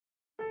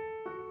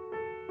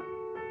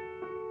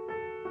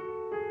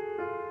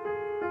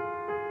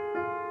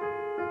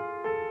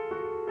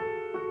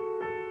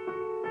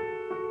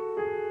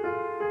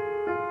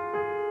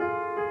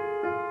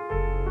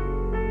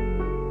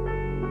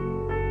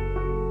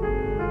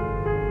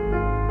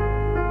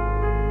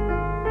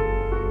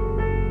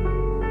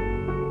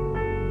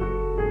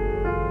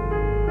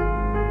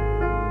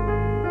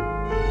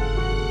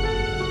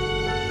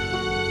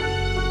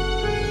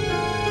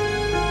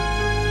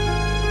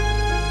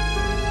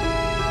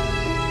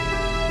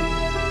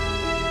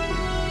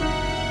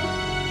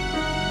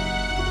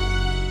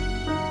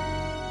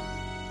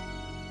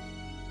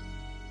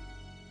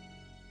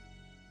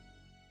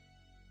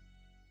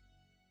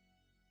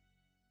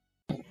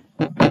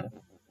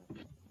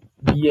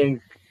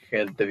Bien,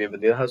 gente,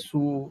 bienvenidos a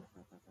su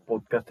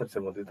podcast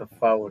tercermundista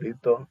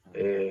favorito.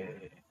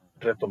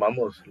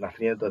 Retomamos las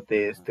riendas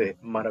de este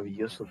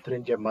maravilloso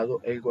tren llamado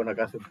El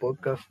Guanacaste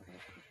Podcast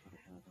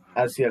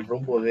hacia el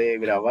rumbo de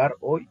grabar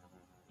hoy.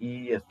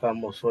 Y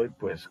estamos hoy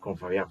pues con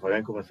Fabián.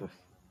 Fabián, ¿cómo estás?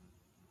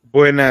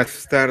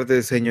 Buenas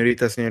tardes,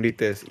 señoritas,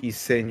 señoritas y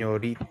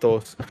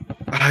señoritos.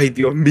 Ay,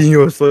 Dios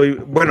mío,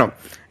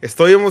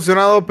 estoy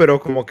emocionado, pero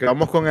como que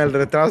vamos con el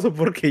retraso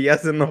porque ya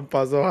se nos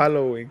pasó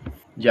Halloween.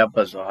 Ya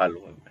pasó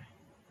Halloween,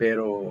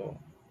 pero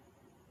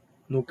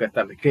nunca es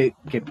tarde.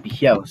 Qué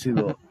pijeado ha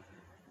sido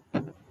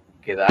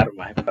quedar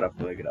más para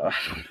poder grabar.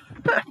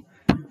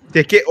 Si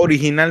es que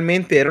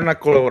originalmente era una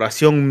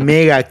colaboración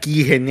mega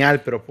aquí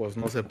genial, pero pues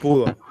no se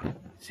pudo.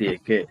 Sí,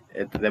 es que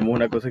tenemos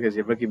una cosa que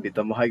siempre que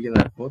invitamos a alguien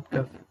al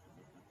podcast,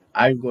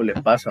 algo le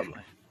pasa,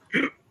 man.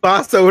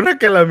 Pasa una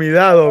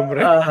calamidad,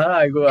 hombre. Ajá,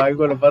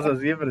 algo le pasa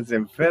siempre, se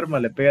enferma,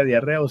 le pega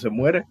diarrea o se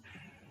muere.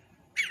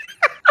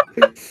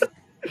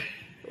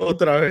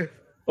 Otra vez.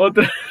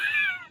 Otra.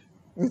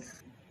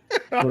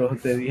 Por eso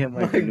te dije,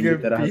 más que Ay, no qué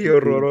invitaras a tu pío tío.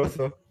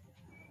 horroroso.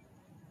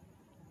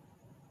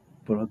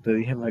 Por eso te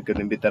dije, más que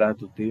no invitaras a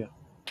tu tío.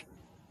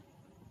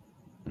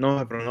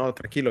 No, pero no,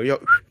 tranquilo, yo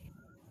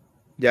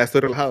ya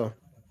estoy relajado.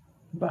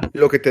 Va.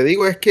 Lo que te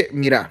digo es que,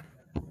 mira,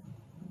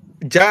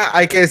 ya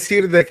hay que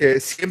decir de que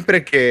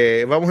siempre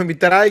que vamos a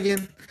invitar a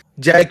alguien,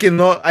 ya hay que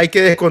no hay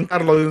que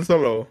descontarlo de un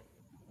solo.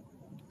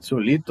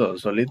 Solito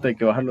hay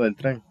que bajarlo del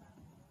tren.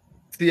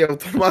 Sí,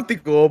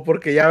 automático,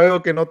 porque ya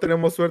veo que no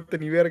tenemos suerte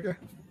ni verga.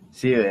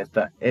 Sí,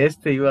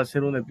 este iba a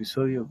ser un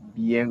episodio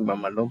bien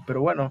mamalón, pero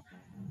bueno,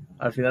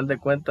 al final de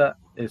cuentas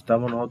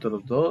estamos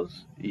nosotros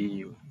dos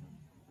y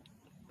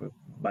pues,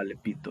 vale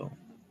pito.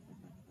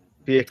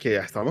 Sí, es que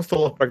ya estamos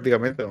todos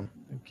prácticamente, ¿no?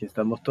 Aquí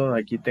estamos todos,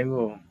 aquí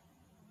tengo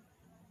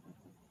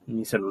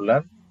mi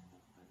celular.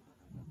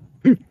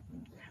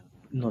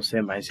 No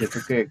sé, más es cierto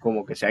que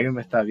como que si alguien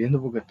me está viendo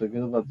porque estoy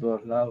viendo para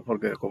todos lados,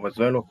 porque como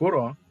estoy en lo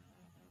oscuro, ¿no?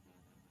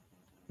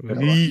 Pero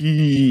va.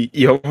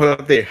 Y vamos a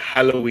hablar de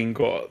Halloween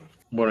God.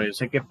 Bueno, yo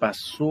sé que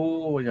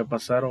ya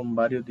pasaron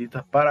varios días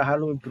para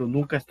Halloween, pero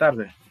nunca es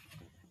tarde.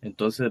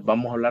 Entonces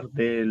vamos a hablar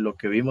de lo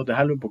que vimos de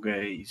Halloween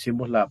porque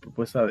hicimos la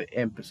propuesta de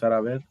empezar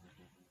a ver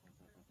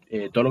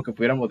todo lo que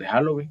pudiéramos de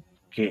Halloween,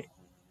 que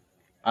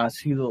ha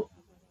sido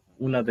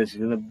unas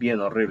decisiones bien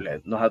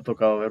horribles. Nos ha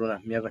tocado ver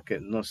unas mierdas que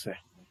no sé,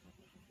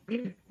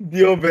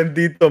 Dios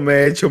bendito, me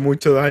he hecho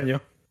mucho daño.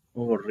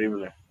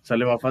 horrible.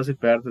 Sale más fácil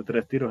pegarte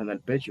 3 tiros en el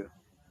pecho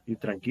y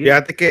tranquilo.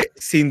 Fíjate que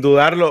sin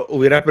dudarlo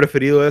hubiera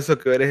preferido eso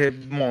que ver ese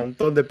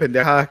montón de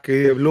pendejadas que hay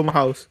de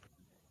Blumhouse.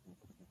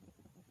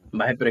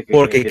 Más pero es que quien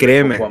Porque tiene poco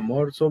créeme,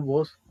 amor sos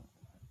vos.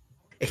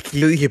 es que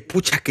yo dije,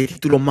 pucha, qué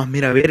título más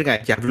mera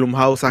verga. Ya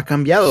Blumhouse ha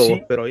cambiado,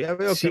 Sí, pero ya veo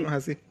que no sí, es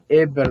así.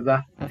 es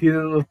verdad.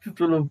 Tienen unos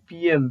títulos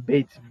bien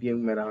baits,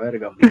 bien mera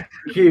verga, man.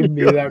 Que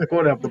me da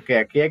cora, porque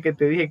aquella que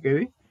te dije que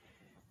vi,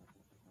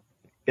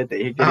 que te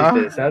dije que era Ajá.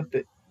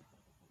 interesante,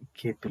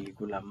 qué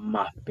película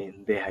más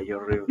pendeja y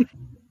horrible.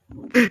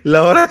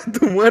 La hora de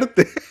tu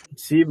muerte.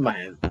 Sí,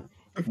 man.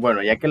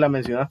 Bueno, ya que la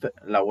mencionaste,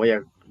 voy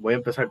a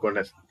empezar con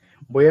eso.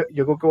 Yo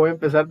creo que voy a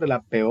empezar de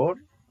la peor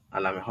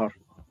a la mejor.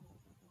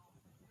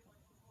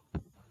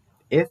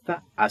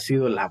 Esta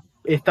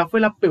fue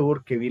la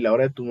peor que vi, La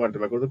Hora de tu Muerte.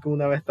 Me acuerdo que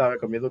una vez estaba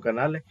cambiando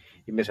canales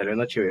y me salió en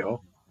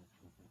HBO.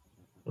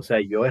 O sea,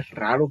 yo es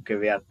raro que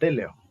vea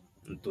tele.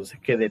 Entonces,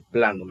 que de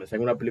plano me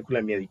salga una película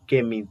de miedo y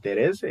que me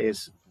interese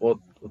es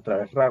otra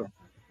vez raro.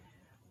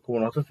 Como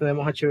nosotros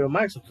tenemos HBO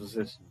Max,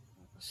 entonces,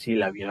 si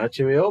la vi en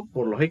HBO,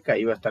 por lógica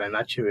iba a estar en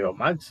HBO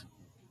Max.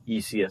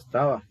 Y sí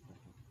estaba.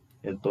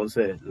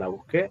 Entonces, la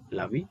busqué,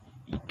 la vi.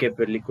 Y qué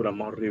película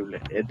más horrible.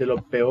 Es de lo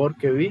peor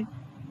que vi.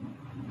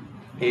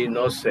 Y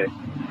no sé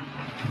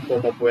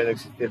cómo pueden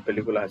existir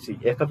películas así.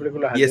 Esta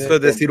película Y salió en eso el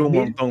es decir un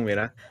montón,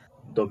 mira.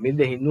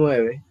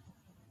 2019.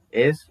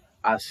 Es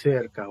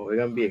acerca,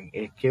 oigan bien,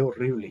 es que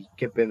horrible y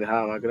qué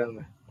pendejada más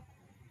grande.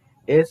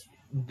 Es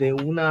de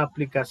una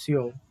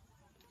aplicación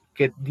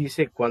que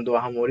dice cuándo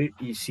vas a morir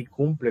y si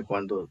cumple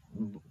cuando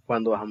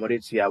vas a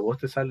morir. Si a vos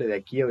te sale de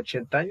aquí a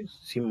 80 años,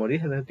 sin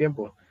morir en ese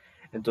tiempo,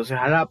 entonces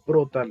a la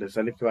prota le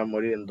sale que va a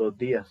morir en 2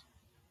 días.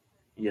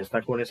 Y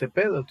está con ese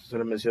pedo, entonces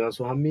le mencionan a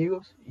sus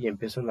amigos y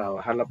empiezan a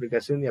bajar la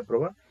aplicación y a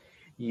probar.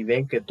 Y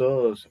ven que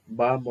todos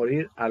van a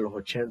morir a los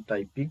 80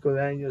 y pico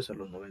de años, a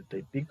los 90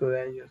 y pico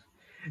de años.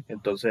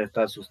 Entonces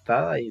está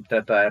asustada y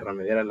trata de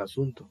remediar el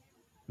asunto.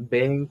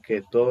 Ven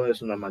que todo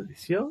es una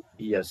maldición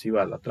y así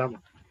va la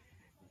trama.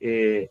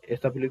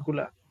 Esta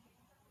película,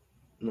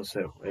 no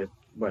sé,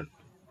 bueno,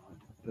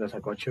 la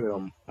sacó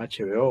HBO.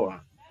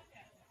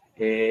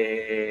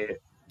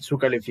 Su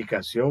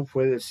calificación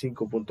fue de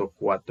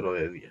 5.4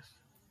 de 10.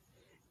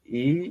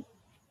 Y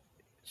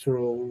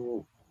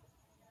su,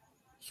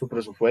 su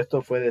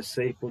presupuesto fue de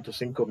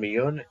 6.5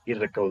 millones y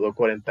recaudó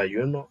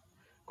 41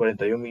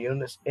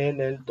 millones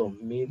en el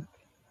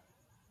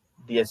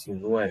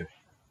 2019.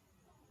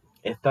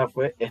 Esta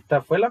fue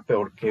la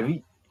peor que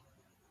vi,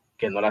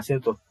 que no la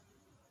siento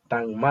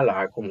tan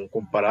mala como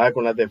comparada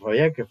con las de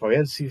Fabián, que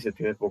Fabián sí se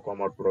tiene poco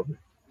amor propio.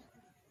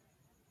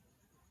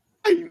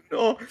 Ay,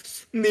 no,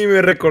 ni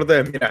me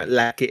recordé. Mira,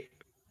 la que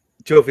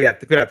yo,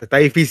 fíjate, está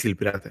difícil,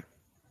 fíjate,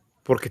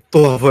 porque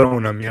todas fueron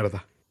una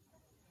mierda.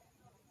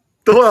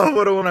 Todas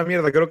fueron una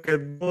mierda. Creo que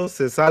dos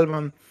se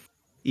salvan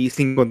y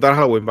sin contar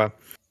Halloween, va.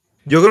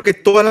 Yo creo que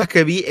todas las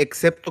que vi,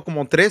 excepto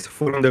como tres,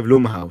 fueron de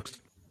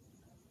Blumhouse.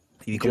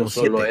 Y vi Yo como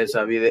solo siete.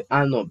 esa vi de...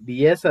 Ah, no,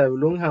 vi esa de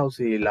Blumhouse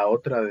y la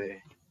otra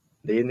de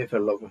Jennifer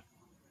Lopez.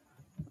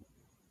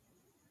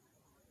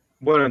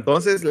 Bueno,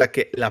 entonces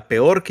la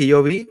peor que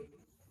yo vi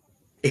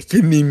es que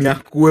ni me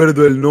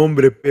acuerdo el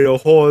nombre, pero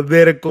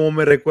joder, cómo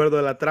me recuerdo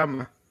de la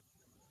trama.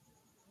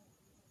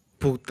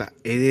 Puta,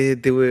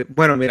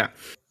 bueno, mira,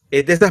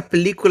 es de esas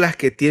películas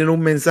que tienen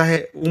un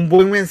mensaje, un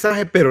buen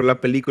mensaje, pero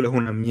la película es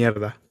una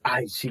mierda.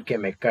 Ay, sí que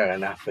me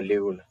cagan las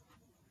películas.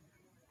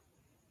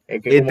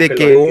 Es que Es como de que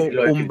que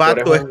los un escritores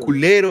vato es son...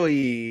 culero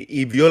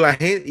y viola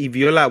gente, y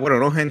viola, bueno,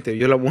 no gente,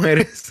 viola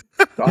mujeres.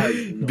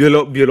 Ay,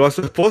 no. Violó a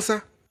su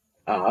esposa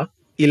Ajá.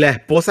 y la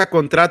esposa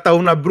contrata a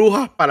unas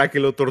brujas para que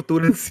lo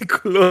torturen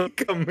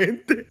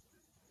psicológicamente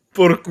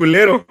por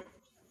culero.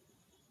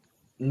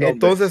 No, hombre,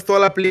 Entonces toda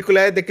la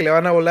película es de que le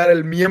van a volar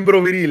el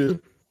miembro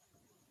viril.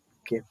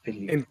 qué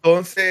película.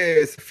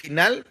 Entonces,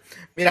 final,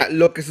 mira,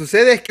 lo que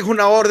sucede es que es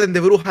una orden de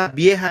brujas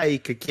vieja y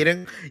que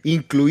quieren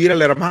incluir a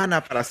la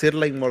hermana para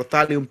hacerla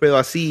inmortal y un pedo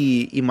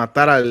así y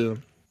matar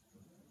al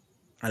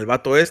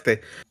vato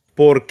este,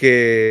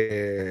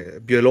 porque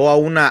violó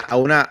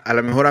a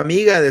la mejor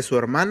amiga de su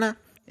hermana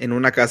en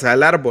una casa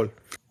del árbol.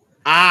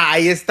 Ah,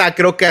 ahí está,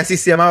 creo que así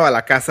se llamaba,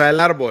 la casa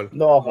del árbol.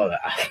 No, joda.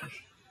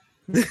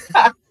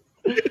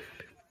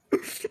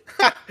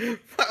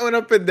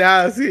 Una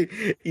pendejada así.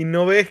 Y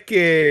no ves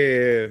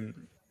que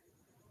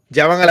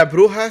llaman a las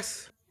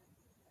brujas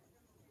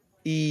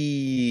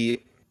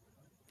y...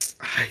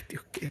 Ay,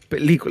 Dios, qué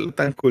película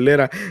tan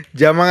culera.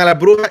 Llaman a las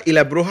brujas y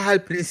las brujas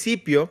al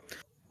principio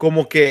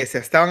como que se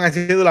estaban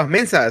haciendo las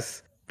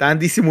mensas, estaban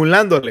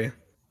disimulándole.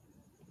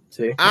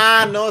 Sí.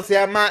 Ah, no, se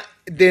llama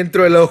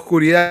Dentro de la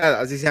Oscuridad,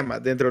 así se llama,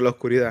 Dentro de la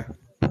Oscuridad.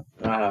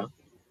 Ajá.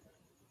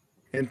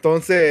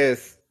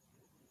 Entonces,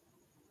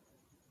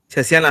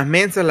 se hacían las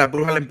mensas, la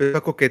bruja le empezó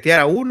a coquetear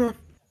a uno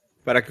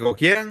para que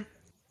cogieran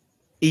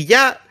y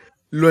ya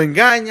lo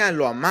engañan,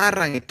 lo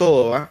amarran y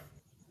todo, ¿va?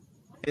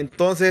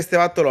 Entonces este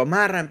vato lo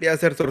amarra, empieza a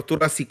hacer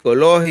tortura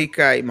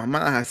psicológica y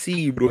mamadas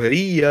así,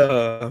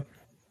 brujería.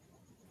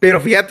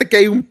 Pero fíjate que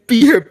hay un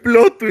pije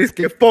plot twist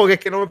que es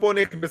que no me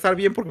pone a empezar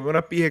bien porque me van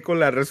a pije con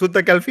la.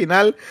 Resulta que al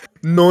final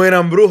no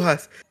eran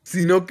brujas,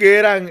 sino que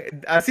eran,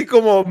 así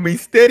como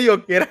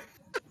Misterio, que eran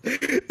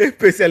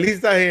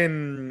especialistas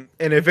en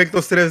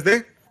efectos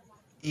 3D.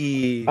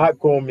 Y Ah,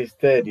 como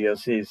misterio,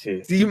 sí,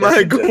 sí. sí, Ya más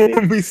te como entendí.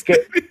 Que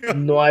Misterio.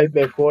 no hay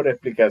mejor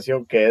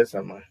explicación que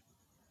esa, man.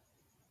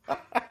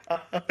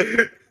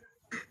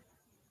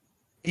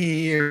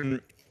 Y,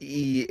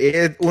 y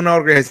es una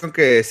organización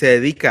que se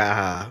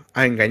dedica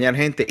a engañar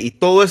gente. Y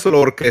todo eso lo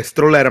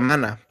orquestó la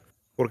hermana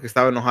porque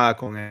estaba enojada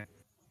con él.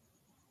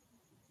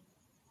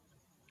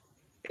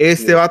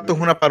 Este Dios vato es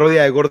mío. una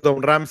parodia de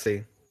Gordon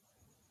Ramsay.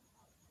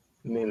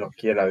 Ni lo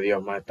quiera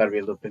Dios, más estar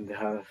viendo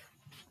pendejadas.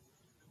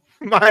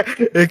 Mae,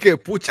 es que,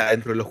 pucha,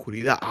 dentro de la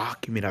oscuridad,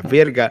 que mira,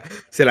 verga,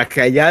 será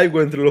que hay algo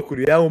dentro de la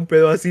oscuridad, un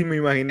pedo así, me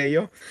imaginé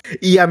yo.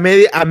 Y a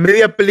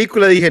media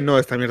película dije, no,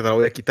 esta mierda la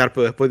voy a quitar,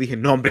 pero después dije,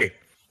 no, hombre,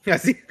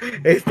 así,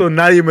 esto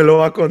nadie me lo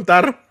va a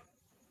contar.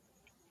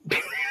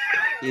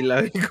 Y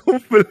la vi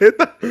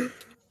completa.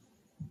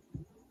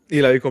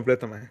 Y la vi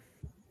completa, man.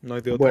 No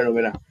hay de otra. Bueno,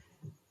 mira,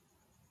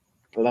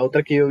 la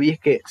otra que yo vi es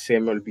que se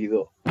me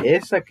olvidó.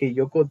 Esa que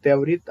yo conté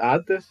ahorita,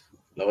 antes,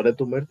 la hora de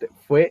tu muerte,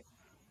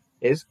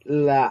 es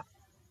la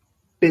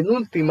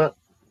penúltima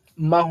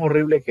más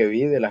horrible que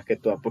vi de las que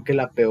todas, porque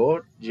la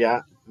peor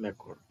ya me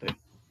acordé.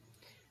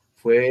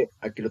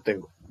 Aquí lo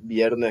tengo,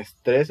 Viernes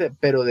 13,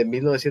 pero de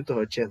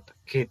 1980.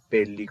 Qué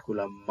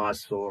película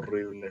más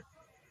horrible.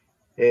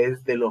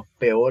 Es de los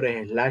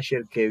peores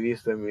slasher que he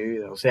visto en mi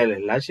vida. O sea, el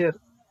slasher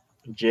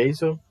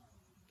Jason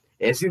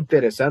es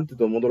interesante,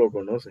 todo el mundo lo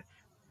conoce,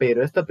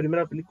 pero esta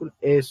primera película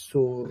es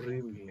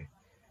horrible.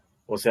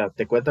 O sea,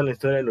 te cuentan la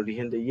historia del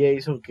origen de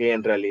Jason, que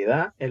en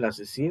realidad el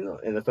asesino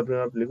en esta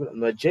primera película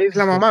no es Es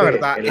Jason, la sino mamá, que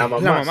 ¿verdad? es la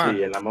Es la mamá, sí, mamá.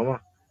 es la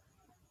mamá.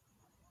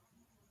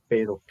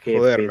 Pero qué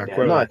Joder, me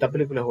pendeja. No, acuerdo. esta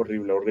película es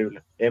horrible,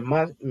 horrible. Es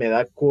más, me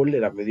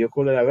dio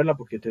cólera verla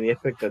porque tenía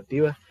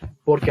expectativas,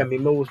 porque a mí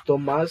me gustó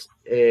más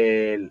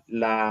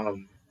la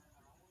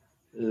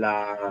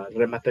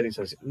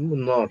remasterización,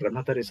 no,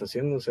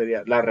 remasterización no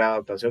sería, la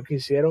readaptación que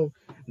hicieron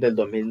del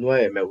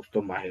 2009 me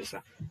gustó más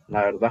esa,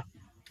 la verdad.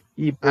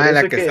 Y por En eso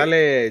la es que que,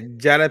 sale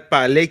Jared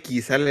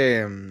Padalecki,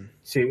 sale...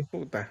 sí,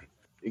 puta.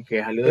 y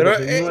que salió en el Pero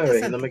 2009,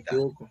 es si no me antita.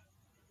 equivoco.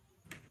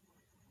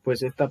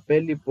 Pues esta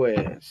peli,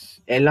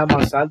 pues, es la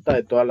más alta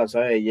de toda la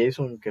saga de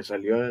Jason que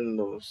salió en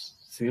los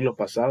siglos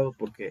pasados,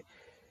 porque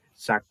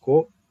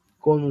sacó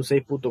con un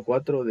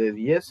 6.4 de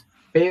 10,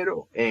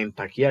 pero en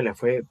taquilla le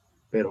fue,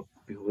 pero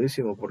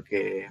pijudísimo,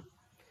 porque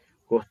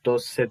costó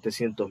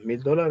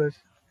 $700,000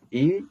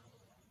 y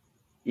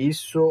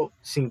hizo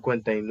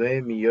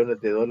 59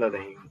 millones de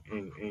dólares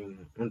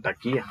en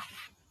taquilla.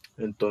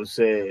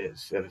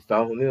 Entonces, en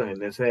Estados Unidos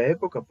en esa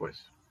época,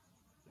 pues,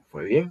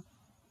 fue bien.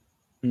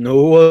 No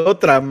hubo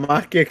otra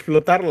más que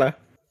explotarla.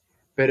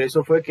 Pero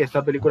eso fue que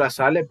esta película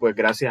sale, pues,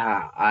 gracias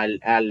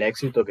al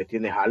éxito que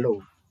tiene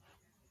Halloween,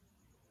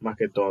 más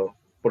que todo.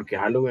 Porque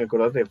Halloween,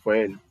 acuérdate,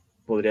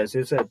 podría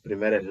decirse el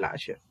primer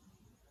slasher.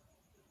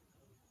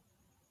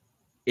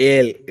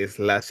 El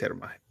slasher,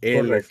 más.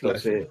 El Correcto,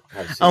 slasher. sí,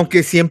 así Aunque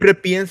mismo. siempre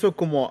pienso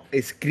como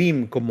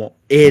Scream, como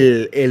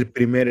el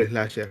primer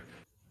slasher.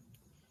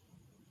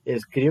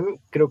 Scream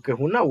creo que es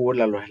una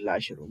burla a los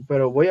slasher,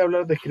 pero voy a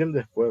hablar de Scream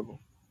después.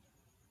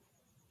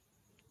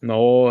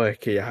 No, es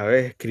que ya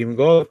sabes, Scream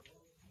God.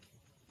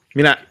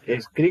 Mira,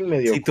 Scream me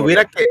dio si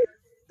tuviera cólera.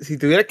 que, si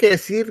tuviera que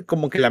decir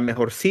como que la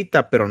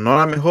mejorcita, pero no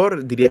la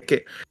mejor, diría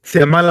que se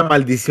llama La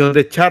Maldición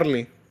de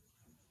Charlie.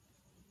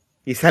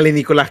 Y sale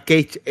Nicolas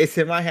Cage.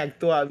 Ese maje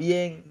actúa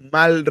bien,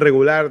 mal,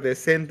 regular,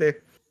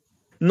 decente.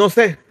 No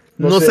sé,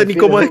 No no se sé ni define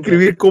cómo nunca.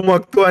 describir cómo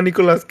actúa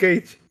Nicolas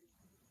Cage.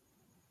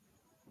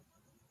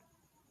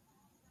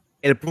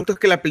 El punto es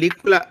que la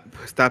película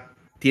pues,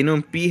 tiene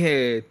un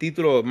pije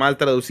título mal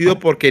traducido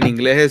porque en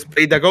inglés es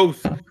Pay the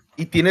Ghost.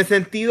 Y tiene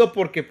sentido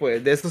porque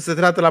pues de eso se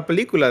trata la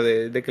película,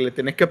 de que le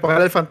tenés que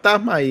pagar al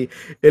fantasma y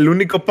el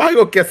único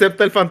pago que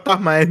acepta el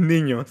fantasma es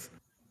niños.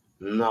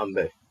 No,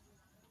 hombre.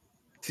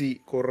 Sí,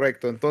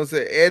 correcto.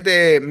 Entonces,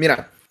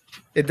 mira,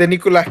 es de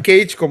Nicolas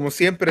Cage, como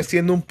siempre,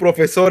 siendo un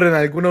profesor en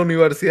alguna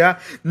universidad.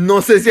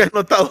 No sé si has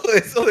notado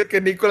eso de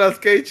que Nicolas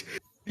Cage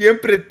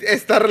siempre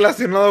está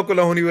relacionado con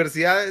las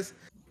universidades,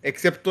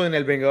 excepto en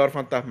El Vengador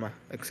Fantasma,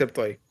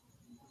 excepto ahí.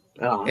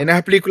 Ajá. En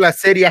esas películas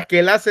serias que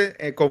él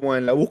hace, como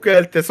en La Búsqueda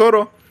del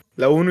Tesoro,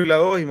 la uno y la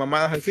 2 y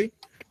mamadas así.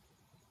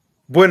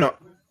 Bueno,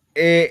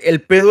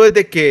 el pedo es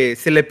de que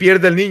se le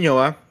pierde el niño,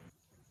 ¿va?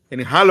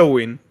 En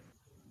Halloween,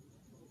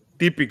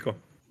 típico.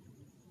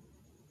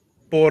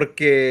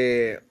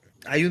 Porque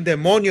hay un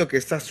demonio que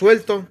está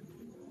suelto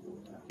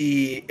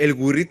y el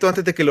burrito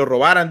antes de que lo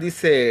robaran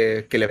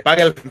dice que le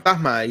pague al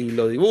fantasma y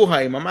lo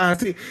dibuja y mamás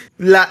así.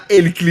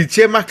 El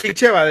cliché más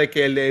cliché va de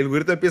que el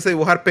burrito empieza a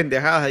dibujar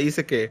pendejadas y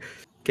dice que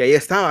ahí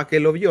estaba, que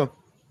él lo vio.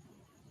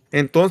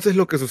 Entonces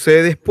lo que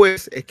sucede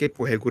después es que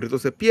pues el burrito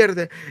se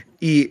pierde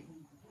y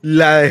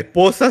la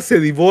esposa se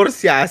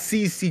divorcia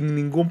así sin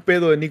ningún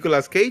pedo de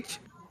Nicolas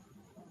Cage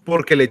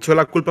porque le echó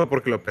la culpa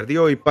porque lo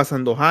perdió y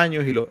pasan 2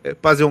 años y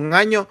pasa un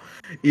año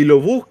y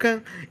lo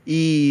buscan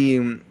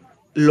y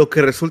lo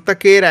que resulta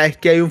que es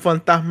que hay un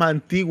fantasma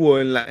antiguo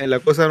en la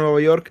costa de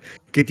Nueva York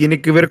que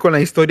tiene que ver con la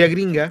historia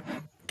gringa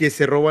que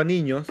se roba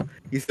niños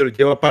y se los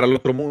lleva para el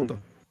otro mundo.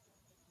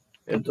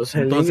 Entonces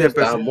el Entonces niño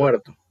estaba empezó,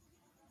 muerto.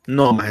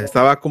 no, más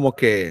estaba como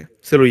que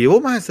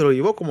más se lo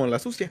llevó como en la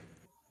sucia.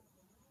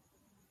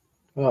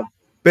 Ah,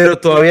 Pero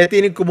todavía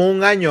tienen como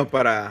un año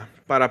para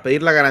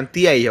pedir la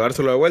garantía y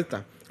llevárselo de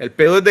vuelta. El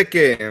pedo es de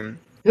que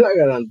la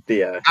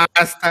garantía.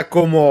 hasta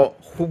como,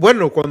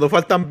 bueno, cuando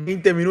faltan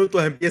 20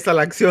 minutos empieza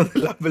la acción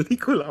de la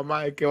película,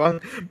 mae, que van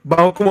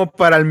como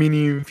para el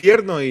mini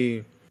infierno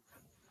y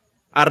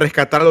a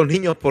rescatar a los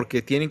niños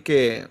porque tienen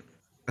que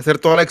hacer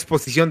toda la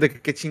exposición de que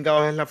qué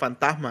chingados es la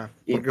fantasma,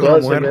 Y porque es una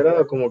todo mujer.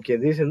 acelerado, como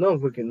quien dice, no,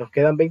 porque nos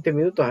quedan 20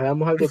 minutos,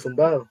 hagamos algo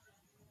tumbado.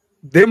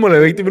 Démosle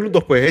 20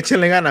 minutos, pues,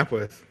 échenle ganas,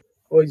 pues.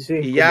 Hoy sí,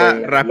 Y ya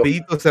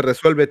rapidito se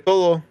resuelve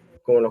todo.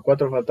 como los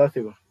cuatro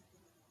fantásticos.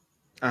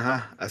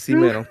 Ajá, así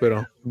mero,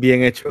 pero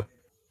bien hecho.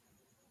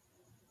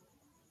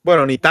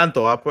 Bueno, ni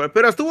tanto, ¿va?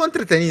 Pero estuvo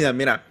entretenida,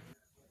 mira.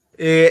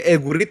 El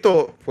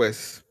burrito,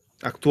 pues,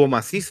 actuó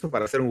macizo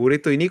para ser un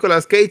burrito. Y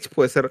Nicolas Cage,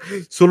 pues,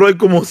 solo hay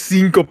como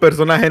 5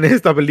 personajes en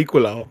esta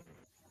película. ¿O?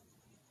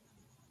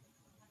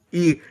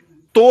 Y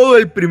todo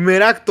el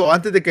primer acto,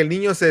 antes de que el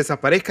niño se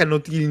desaparezca,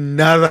 no tiene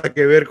nada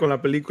que ver con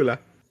la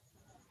película.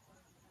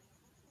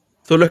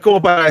 Solo es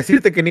como para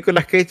decirte que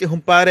Nicolas Cage es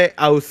un padre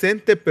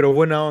ausente, pero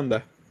buena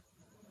onda.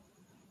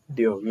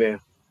 Dios mío.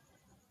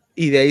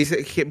 Y de ahí,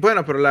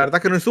 bueno, pero la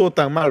verdad que no estuvo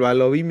tan mal, ¿va?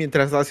 Lo vi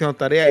mientras estaba haciendo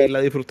tarea y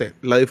la disfruté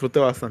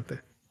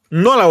bastante.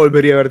 No la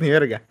volvería a ver ni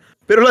verga,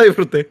 pero la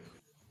disfruté.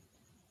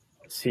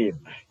 Sí,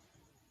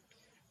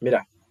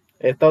 mira,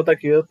 esta otra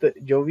que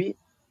yo vi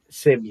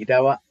se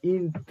miraba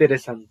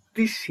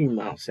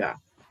interesantísima. O sea,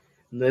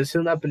 no es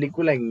una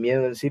película en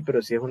miedo en sí,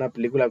 pero sí es una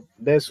película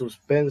de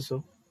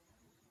suspenso.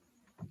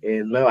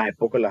 Nuevas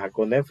épocas la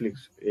sacó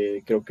Netflix.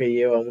 Creo que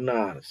lleva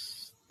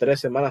unas 3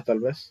 semanas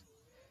tal vez.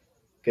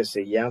 Que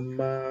se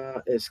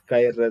llama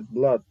Sky Red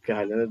Blood, que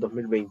salió en el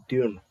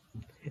 2021.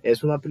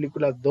 Es una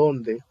película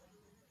donde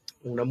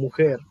una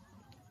mujer.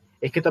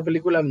 Es que esta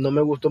película no me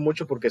gustó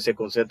mucho porque se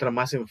concentra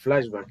más en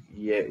flashback.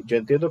 Y yo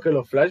entiendo que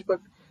los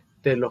flashbacks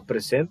te los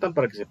presentan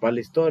para que sepas la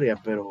historia,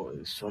 pero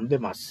son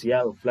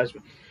demasiado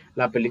flashbacks.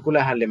 La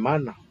película es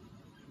alemana.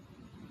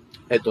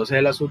 Entonces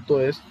el asunto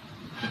es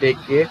de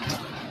que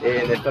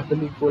en esta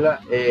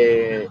película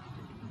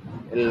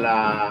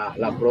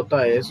la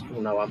prota es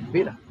una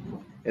vampira.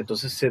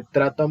 Entonces se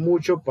trata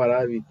mucho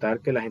para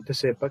evitar que la gente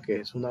sepa que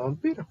es una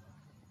vampira.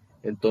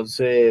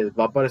 Entonces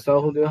va para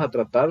Estados Unidos a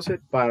tratarse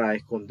para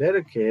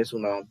esconder que es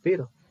una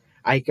vampiro.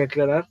 Hay que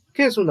aclarar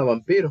que es una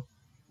vampiro.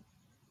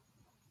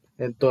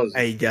 Entonces,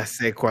 Ay, ya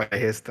sé cuál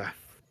es esta.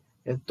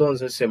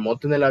 entonces se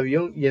monta en el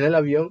avión y en el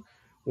avión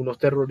unos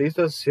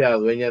terroristas se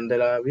adueñan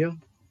del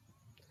avión.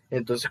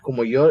 Entonces,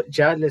 como yo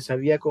ya les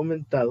había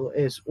comentado,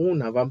 es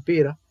una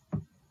vampira.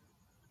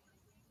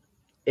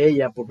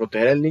 Ella, por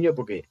proteger al niño,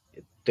 porque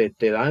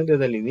te dan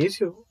desde el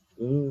inicio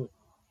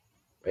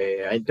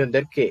a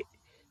entender que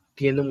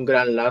tiene un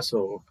gran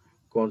lazo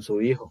con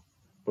su hijo,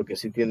 porque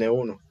sí tiene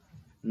uno.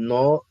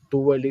 No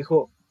tuvo el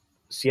hijo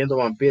siendo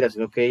vampira,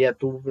 sino que ella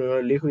tuvo primero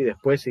el hijo y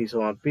después se hizo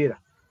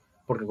vampira,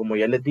 porque como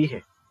ya les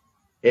dije,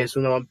 es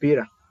una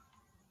vampira.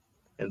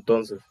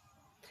 Entonces,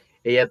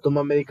 ella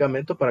toma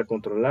medicamentos para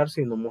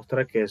controlarse y no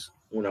mostrar que es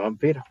una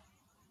vampira.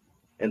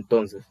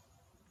 Entonces,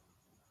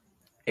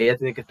 ella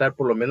tiene que estar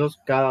por lo menos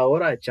cada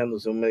hora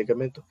echándose un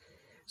medicamento.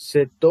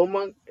 Se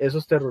toman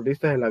esos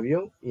terroristas del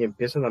avión y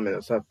empiezan a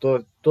amenazar.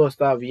 Todo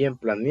estaba bien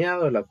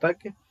planeado, el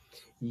ataque,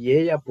 y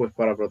ella, pues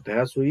para proteger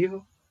a su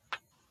hijo,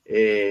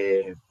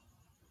 eh,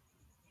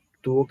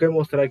 tuvo que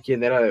mostrar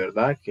quién era de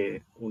verdad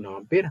que una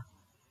vampira.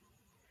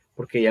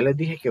 Porque ya les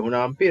dije que es una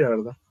vampira,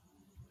 ¿verdad?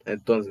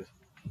 Entonces,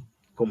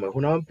 como es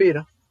una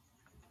vampira,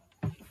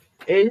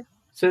 ella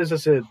se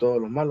deshace de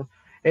todos los malos.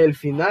 El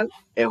final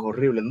es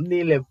horrible.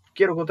 Ni le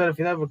quiero contar el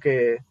final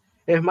porque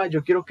es más,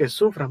 yo quiero que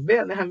sufran.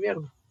 Vean esa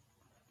mierda.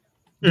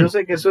 Yo Mm.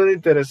 sé que suena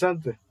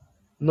interesante.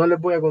 No les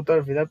voy a contar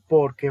el final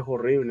porque es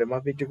horrible.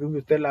 Más bien, yo creo que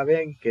ustedes la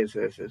vean que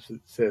se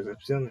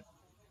decepcionen.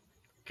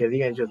 Que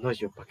digan yo, no,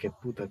 yo para qué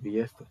puta vi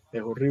esto.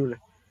 Es horrible.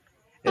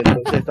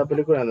 Entonces, esta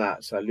película nada,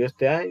 salió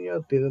este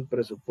año, tiene un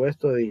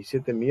presupuesto de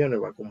 17 millones.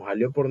 Va, como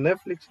salió por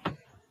Netflix,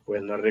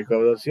 pues no es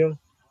recaudación.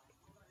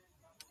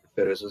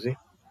 Pero eso sí,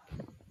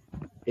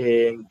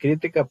 en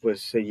crítica,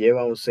 pues se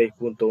lleva un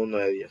 6.1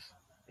 de 10.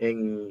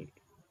 En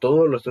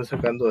todo lo estoy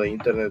sacando de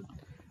internet,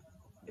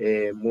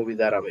 Movie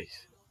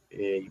Database.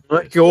 Y No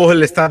es pues que vos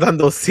le estás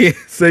dando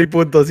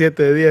 6.7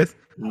 de 10.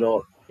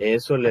 no,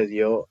 eso le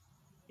dio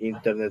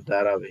Internet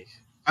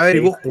Database. A ver, ¿y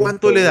seis vos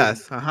cuánto punto le uno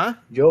das?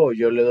 Ajá. Yo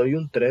le doy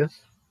un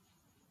 3.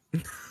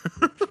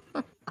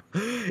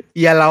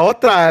 Y a la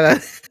otra, a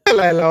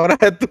la de la hora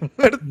de tu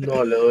muerte.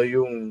 No, le doy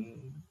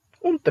un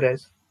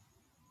 3.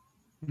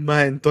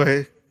 Más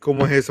entonces,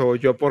 ¿cómo es eso?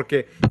 Yo,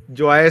 porque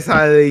yo a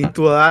esa de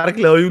Into the Dark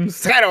le doy un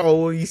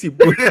 0. Y si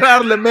pudiera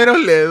darle menos,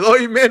 le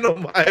doy menos,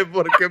 más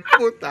porque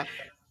puta.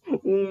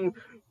 un,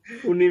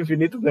 un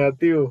infinito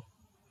negativo.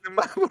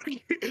 Más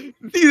porque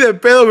ni de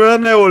pedo me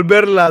van a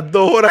devolver las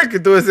 2 horas que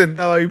estuve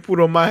sentado ahí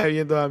puro maje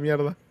viendo la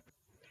mierda.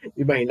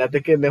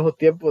 Imagínate que en esos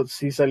tiempos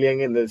sí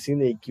salían en el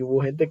cine y que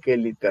hubo gente que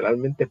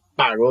literalmente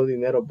pagó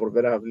dinero por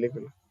ver esa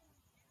película.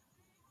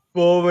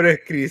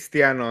 Pobres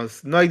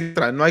cristianos. No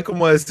hay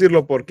como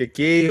decirlo porque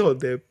qué hijos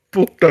de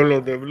puta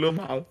los de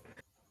Blumhouse.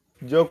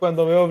 Yo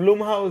cuando veo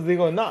Blumhouse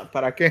digo, no,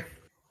 ¿para qué?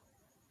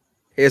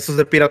 Eso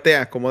se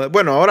piratea.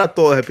 Bueno, ahora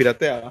todo se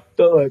piratea, ¿va?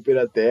 Todo se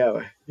piratea,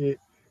 güey. Y,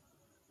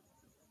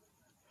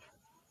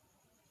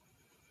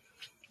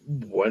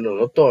 bueno,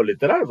 no todo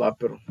literal, va,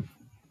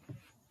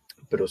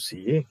 pero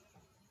sí.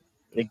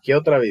 ¿Y qué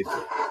otra vez?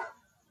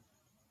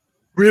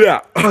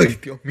 Mira, ay,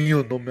 Dios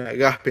mío, no me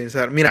hagas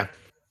pensar. Mira,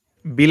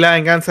 vi la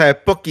venganza de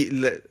Pocky.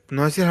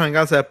 No sé si es la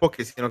venganza de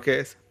Pocky, sino que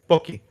es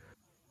Pocky.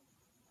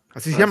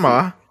 Así se Ah, sí.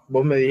 llamaba.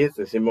 Vos me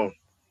dijiste, Simón.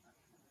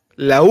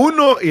 La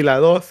uno y la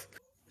 2.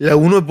 La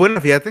uno es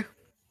buena, fíjate.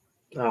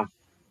 Ah,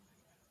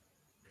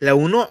 La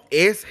uno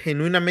es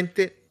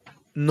genuinamente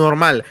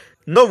normal.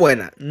 No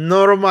buena,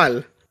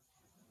 normal.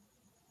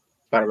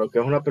 para lo que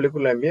es una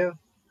película de miedo.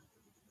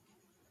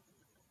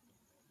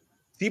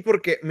 Sí,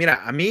 porque,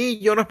 mira, a mí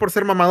yo no es por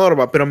ser mamador,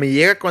 va, pero me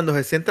llega cuando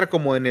se centra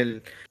como en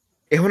el...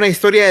 Es una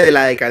historia de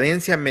la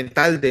decadencia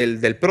mental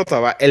del prota,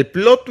 va. El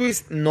plot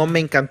twist no me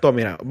encantó,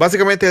 mira.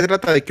 Básicamente se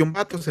trata de que un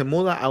vato se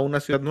muda a una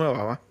ciudad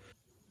nueva, va.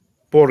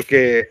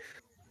 Porque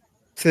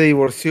se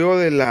divorció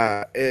de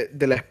la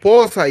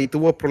esposa y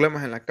tuvo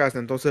problemas en la casa.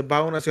 Entonces va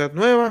a una ciudad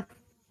nueva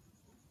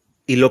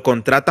y lo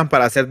contratan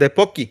para hacer de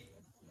Pocky.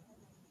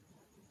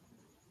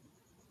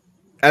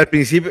 Al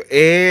principio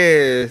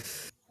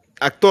es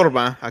actor,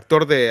 va.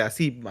 Actor de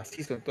así,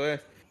 macizo.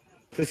 Entonces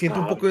se siente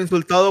un Ajá. poco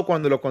insultado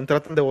cuando lo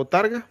contratan de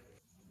botarga.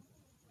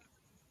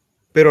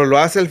 Pero lo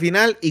hace al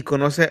final y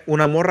conoce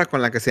una morra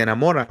con la que se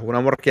enamora, una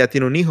morra que ya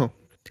tiene un hijo.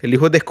 El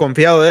hijo es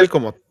desconfiado de él,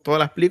 como todas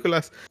las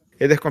películas,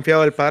 es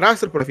desconfiado del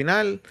padrastro, pero al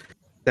final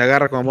se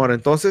agarra con amor.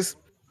 Entonces,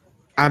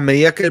 a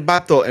medida que el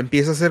vato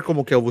empieza a ser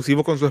como que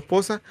abusivo con su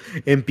esposa,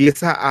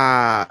 empieza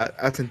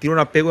a sentir un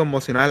apego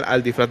emocional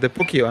al disfraz de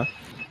Pocky, ¿va?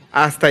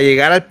 Hasta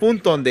llegar al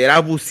punto donde era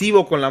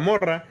abusivo con la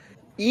morra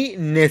y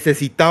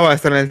necesitaba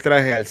estar en el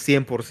traje al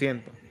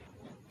 100%.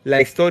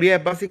 La historia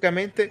es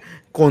básicamente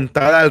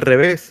contada al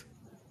revés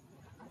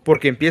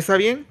porque empieza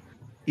bien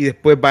y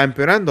después va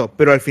empeorando,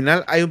 pero al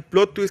final hay un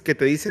plot twist que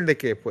te dicen de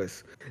que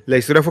pues la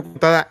historia fue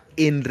contada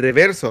en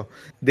reverso,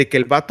 de que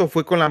el vato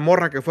fue con la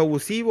morra que fue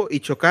abusivo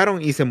y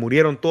chocaron y se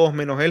murieron todos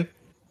menos él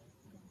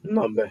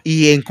No, hombre.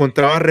 y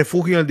encontraba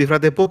refugio en el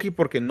disfraz de Pocky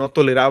porque no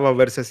toleraba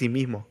verse a sí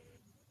mismo.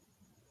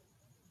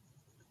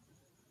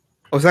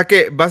 O sea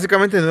que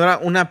básicamente no era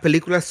una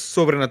película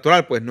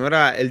sobrenatural, pues no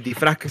era el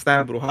disfraz que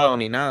estaba embrujado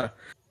ni nada,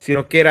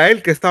 sino que era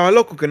él que estaba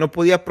loco, que no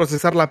podía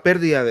procesar la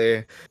pérdida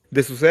de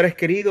sus seres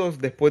queridos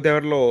después de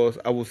haberlos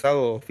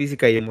abusado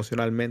física y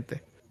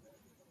emocionalmente.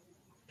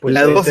 Pues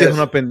La dosis es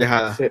una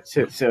pendejada.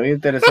 se ve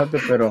interesante,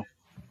 pero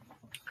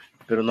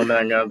no me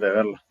dan ganas de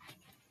verla.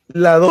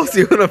 La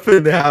dosis es una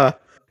pendejada.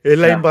 Es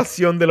la Ya,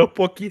 invasión de los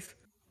pokis.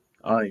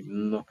 ay,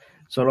 no.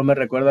 Solo me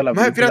recuerda a la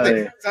Más, película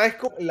fíjate, de... ¿sabes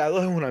cómo? La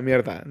 2 es una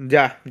mierda.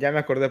 Ya me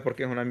acordé por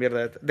qué es una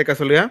mierda. De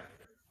casualidad,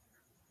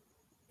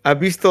 has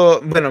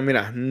visto, bueno,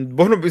 mira,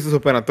 vos no has visto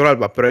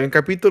Supernatural, va, pero hay un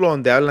capítulo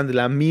donde hablan de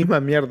la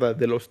misma mierda,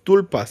 de los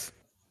tulpas.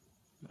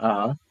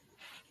 Ajá.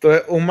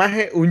 Entonces,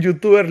 un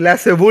youtuber le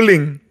hace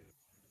bullying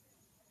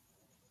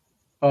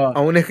Ah,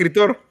 a un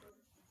escritor.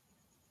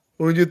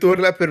 Un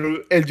youtuber, pero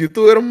el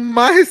youtuber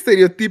más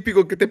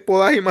estereotípico que te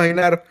puedas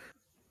imaginar.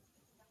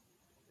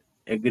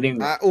 es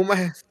gringo. Un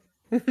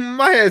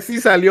maje así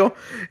salió.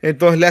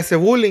 Entonces le hace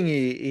bullying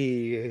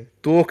y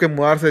tuvo que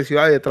mudarse de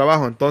ciudad y de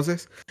trabajo.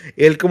 Entonces,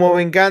 él como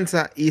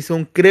venganza hizo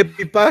un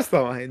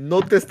creepypasta, maje.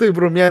 No te estoy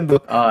bromeando.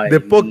 De Ay,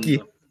 Poki.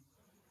 no.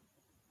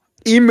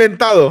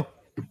 Inventado.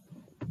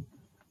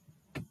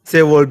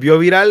 Se volvió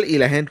viral y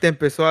la gente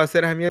empezó a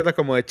hacer esa mierda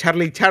como de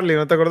Charlie Charlie.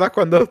 ¿No te acordás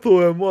cuando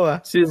estuvo de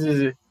moda? Sí, sí,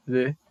 sí,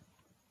 sí.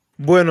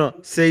 Bueno,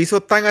 se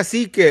hizo tan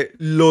así que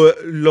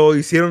lo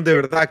hicieron de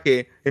verdad,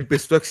 que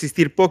empezó a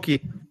existir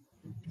Poki.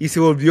 Y se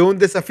volvió un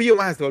desafío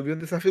más, se volvió un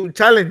desafío, un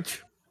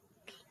challenge.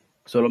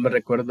 Solo me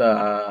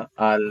recuerda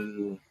a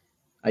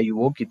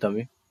Ibuki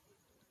también.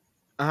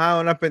 Ajá,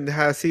 una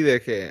pendejada así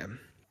de que...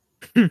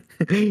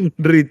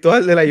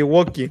 Ritual de la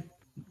Yuwoki.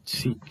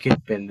 Sí, qué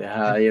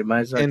pendejada. Y el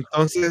más esa...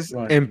 Entonces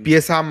Ay, no.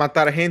 empieza a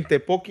matar gente,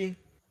 Poki.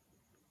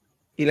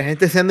 Y la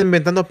gente se anda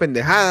inventando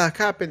pendejadas,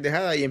 cada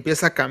pendejada. Y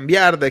empieza a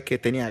cambiar de que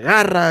tenía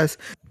garras,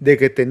 de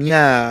que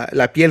tenía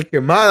la piel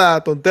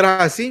quemada,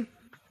 tonteras así.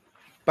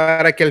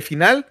 Para que al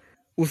final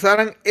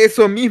usaran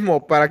eso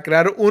mismo para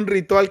crear un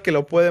ritual que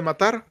lo puede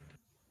matar.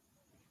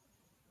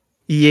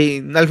 Y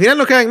al final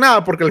no queda en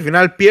nada porque al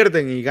final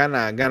pierden y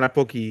gana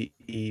Poki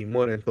y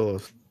mueren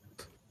todos.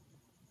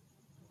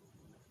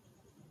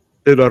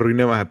 Te lo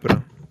arruiné más,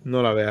 pero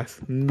no la veas.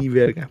 Ni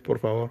vergas, por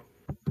favor.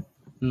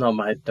 No,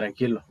 más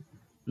tranquilo.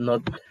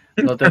 No,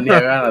 no tenía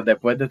ganas.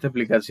 Después de esta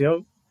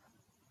explicación,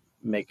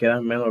 me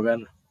quedan menos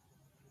ganas.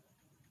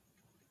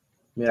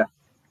 Mira,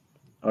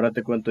 ahora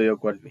te cuento yo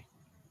cuál vi.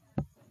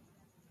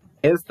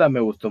 Esta me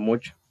gustó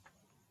mucho.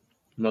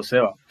 No sé,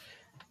 va.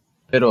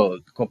 Pero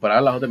comparada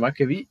a las otras demás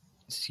que vi,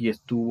 sí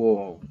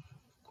estuvo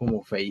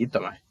como feíta,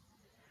 más.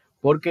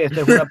 Porque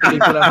esta es una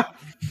película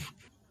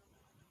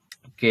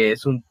que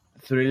es un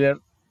thriller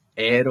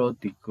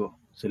erótico,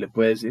 se le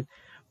puede decir.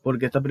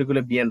 Porque esta película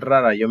es bien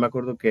rara. Yo me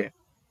acuerdo que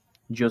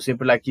yo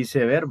siempre la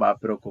quise ver, va,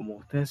 pero como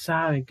ustedes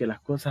saben que las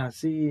cosas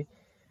así,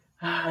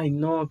 ay,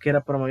 no, que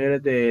era para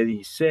mayores de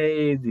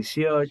 16,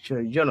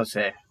 18, yo no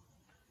sé.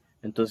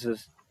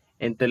 Entonces,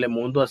 en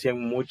Telemundo hacían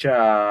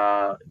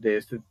mucha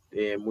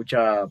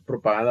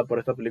propaganda por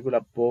esta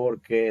película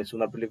porque es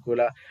una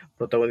película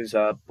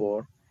protagonizada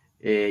por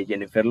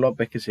Jennifer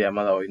López que se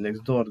llama The Boy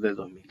Next Door del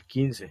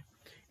 2015.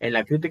 En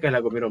la crítica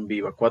la comieron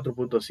viva,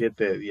 4.7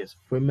 de 10.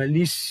 Fue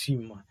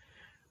malísima,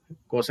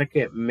 cosa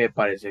que me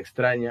parece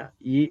extraña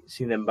y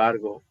sin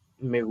embargo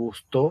me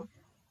gustó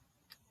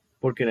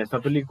porque en esta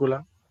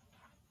película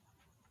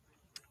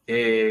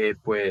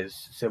pues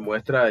se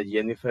muestra a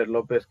Jennifer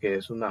López que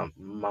es una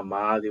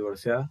mamá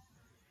divorciada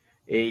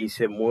y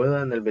se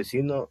muda en el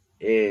vecino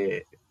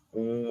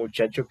un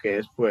muchacho que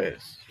es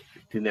pues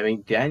tiene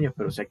 20 años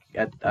pero se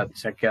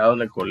ha quedado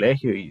en el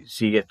colegio y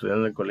sigue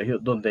estudiando en el colegio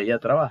donde ella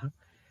trabaja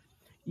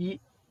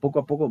y poco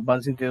a poco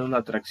van sintiendo una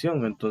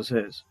atracción.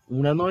 Entonces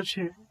una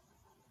noche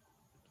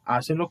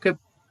hacen lo que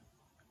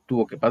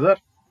tuvo que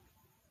pasar,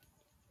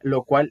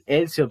 lo cual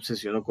él se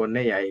obsesionó con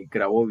ella y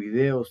grabó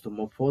videos,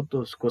 tomó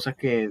fotos, cosas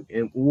que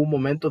hubo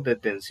momentos de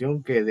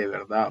tensión que de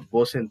verdad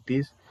vos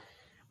sentís,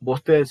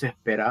 vos te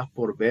desesperás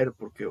por ver,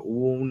 porque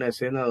hubo una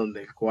escena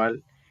donde el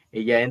cual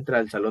ella entra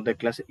al salón de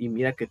clase y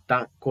mira que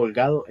está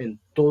colgado en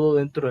todo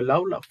dentro del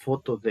aula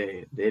fotos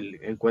del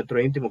encuentro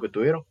íntimo que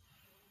tuvieron.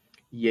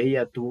 Y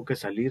ella tuvo que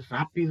salir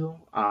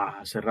rápido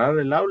a cerrar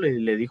el aula y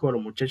le dijo a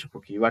los muchachos,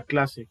 porque iba a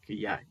clase, que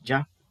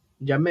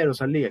ya mero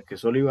salía, que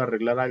solo iba a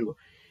arreglar algo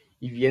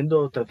y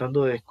viendo,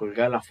 tratando de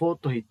descolgar las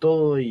fotos y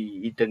todo,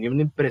 y tenía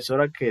una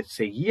impresora que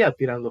seguía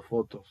tirando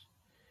fotos,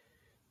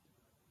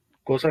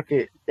 cosa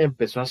que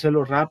empezó a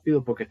hacerlo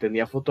rápido porque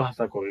tenía fotos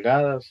hasta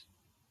colgadas.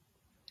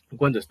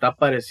 Cuando está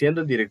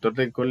apareciendo el director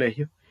del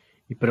colegio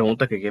y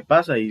pregunta que qué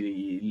pasa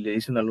y le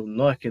dicen al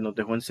alumno, no, es que nos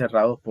dejó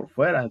encerrados por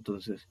fuera,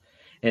 entonces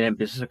él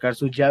empieza a sacar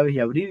sus llaves y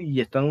abrir y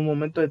está en un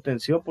momento de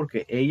tensión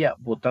porque ella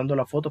botando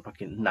la foto para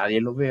que nadie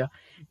lo vea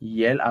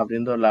y él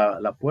abriendo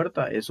la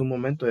puerta, es un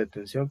momento de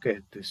tensión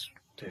que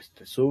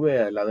te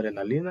sube la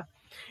adrenalina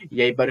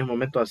y hay varios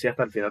momentos así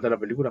hasta el final de la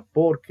película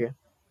porque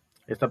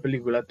esta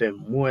película te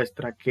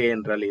muestra que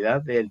en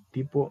realidad el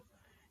tipo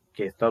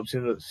que está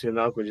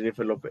obsesionado con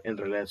Jennifer López en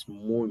realidad es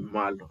muy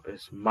malo,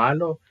 es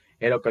malo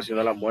él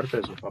ocasionó la muerte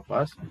de sus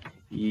papás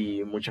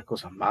y muchas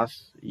cosas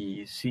más.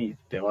 Y sí,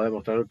 te va a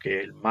demostrar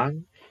que el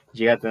man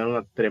llega a tener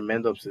una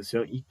tremenda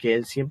obsesión y que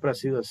él siempre ha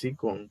sido así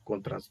con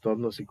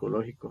trastornos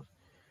psicológicos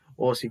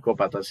o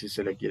psicópata, si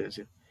se le quiere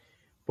decir.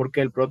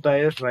 Porque el prota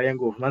es Ryan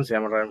Guzmán, se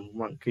llama Ryan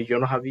Guzmán, que yo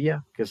no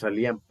sabía que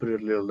salía en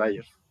Pretty Little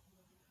Liars,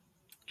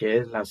 que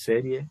es la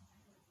serie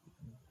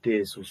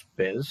de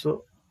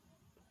suspenso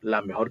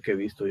la mejor que he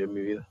visto yo en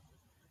mi vida.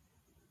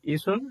 Y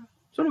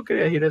solo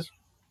quería decir eso,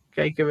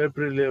 que hay que ver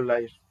Pretty Little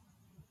Liars.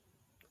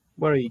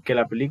 Bueno, y que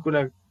la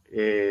película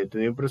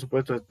tenía un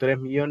presupuesto de 3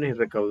 millones y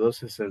recaudó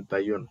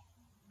 61.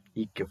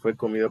 Y que fue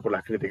comido por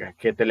las críticas.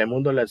 Que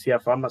Telemundo le hacía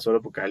fama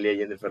solo porque salía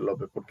Jennifer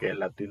López, porque es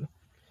latino.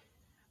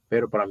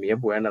 Pero para mí es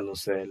buena, no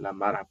sé, la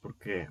Mara,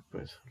 porque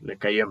pues le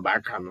cayó en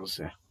vaca, no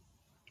sé.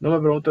 No me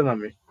pregunten a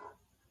mí.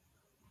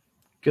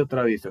 ¿Qué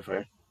otra viste,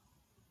 Fer?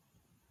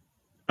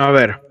 A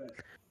ver,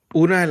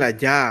 una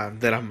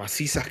de las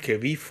macizas que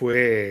vi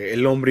fue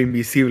El Hombre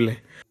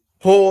Invisible.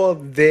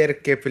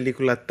 Joder, qué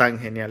película tan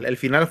genial. El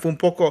final fue un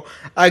poco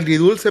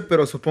agridulce,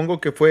 pero supongo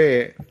que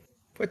fue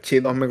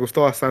chido, me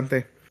gustó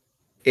bastante.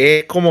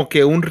 Es como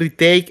que un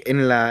retake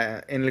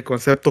en el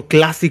concepto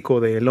clásico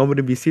de El Hombre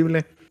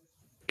Invisible.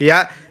 Que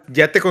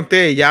ya te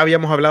conté, ya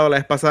habíamos hablado la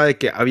vez pasada de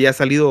que había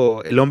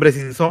salido El Hombre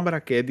Sin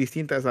Sombra, que es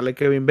distinta, sale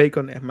Kevin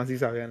Bacon, es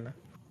maciza, véanla.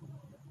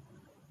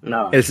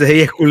 No, El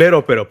CGI es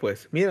culero, pero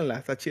pues, mírenla,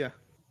 está chida.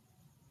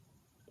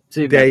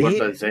 sí, De me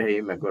acuerdo ahí, del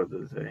CGI, me acuerdo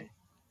del CGI.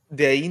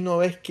 de ahí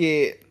no es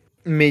que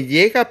me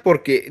llega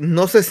porque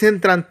no se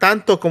centran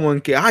tanto como en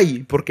que,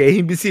 ay, porque es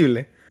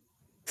invisible,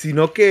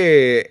 sino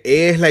que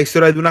es la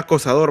historia de un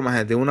acosador,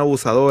 más de un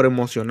abusador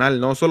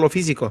emocional, no solo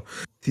físico,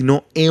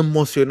 sino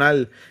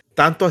emocional.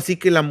 Tanto así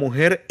que la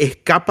mujer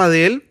escapa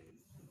de él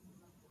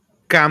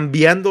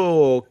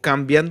cambiando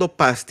cambiando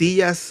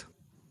pastillas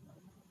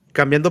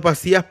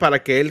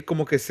para que él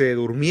como que se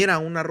durmiera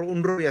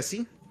un rollo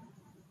así.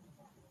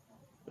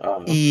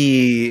 Ajá.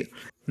 Y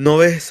no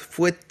ves,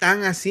 fue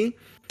tan así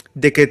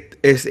de que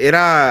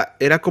era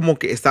como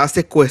que estaba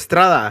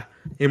secuestrada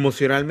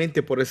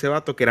emocionalmente por ese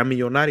vato que era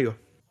millonario,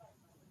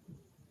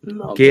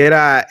 No, que hombre.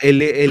 era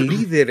el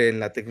líder en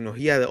la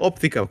tecnología de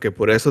óptica, que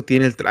por eso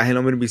tiene el traje del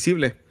hombre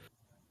invisible.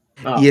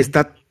 Y Ajá.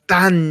 está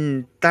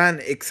tan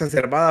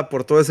exacerbada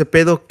por todo ese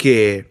pedo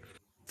que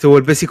se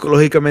vuelve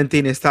psicológicamente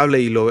inestable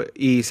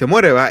y se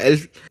muere, ¿va?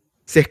 Él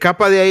se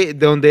escapa de ahí,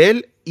 de donde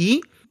él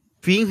y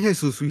finge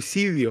su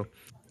suicidio.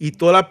 Y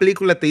toda la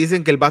película te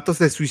dicen que el vato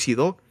se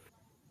suicidó.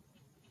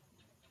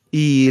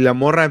 Y la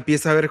morra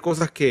empieza a ver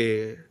cosas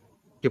que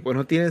pues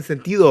no tienen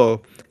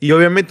sentido. Y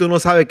obviamente uno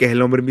sabe que es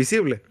el hombre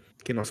invisible,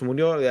 que no se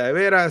murió de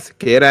veras,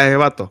 que era ese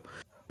vato.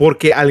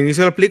 Porque al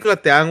inicio de la película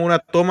te dan una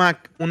toma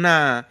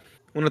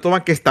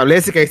que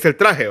establece que ahí está el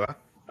traje, ¿va?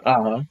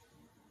 Ajá.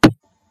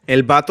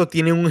 El vato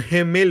tiene un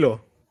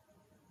gemelo.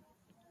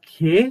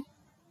 ¿Qué?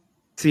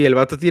 Sí, el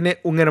vato tiene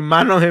un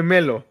hermano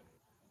gemelo.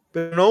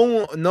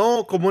 Pero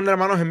no como un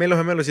hermano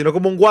gemelo, sino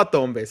como un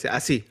guato, hombre.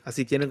 Así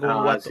tienen como un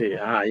Ah, guato. sí,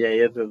 ajá,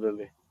 ya te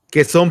entendí.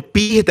 Que son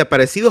píjete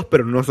parecidos,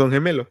 pero no son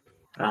gemelos.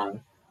 Ajá.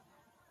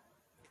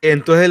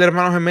 Entonces el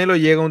hermano gemelo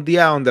llega un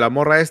día donde la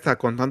morra está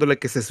contándole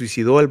que se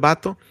suicidó el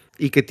vato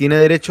y que tiene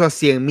derecho a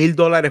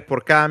 $100,000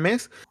 por cada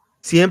mes,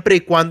 siempre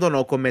y cuando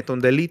no cometa un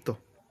delito.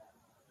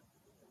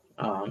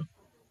 Ajá.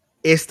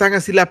 Es tan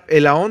así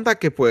la onda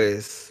que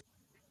pues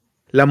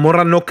la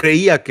morra no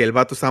creía que el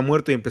vato estaba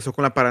muerto y empezó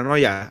con la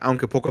paranoia,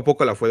 aunque poco a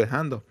poco la fue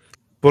dejando.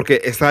 Porque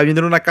estaba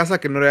viviendo en una casa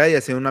que no era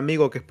ella, sino un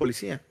amigo que es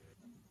policía.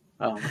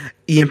 Ajá.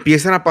 Y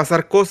empiezan a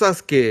pasar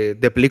cosas que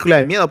de película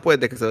de miedo,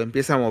 pues, de que se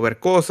empiezan a mover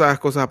cosas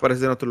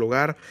aparecen en otro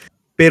lugar.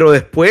 Pero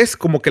después,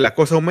 como que la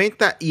cosa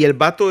aumenta y el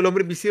vato del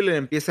hombre invisible le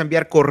empieza a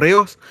enviar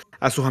correos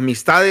a sus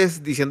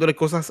amistades diciéndole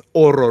cosas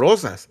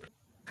horrorosas.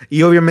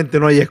 Y obviamente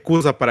no hay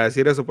excusa para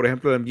decir eso. Por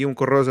ejemplo, le envió un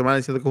correo a su hermana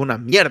diciendo que es una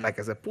mierda,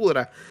 que se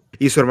pudra.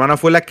 Y su hermana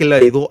fue la que le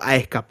ayudó a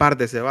escapar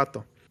de ese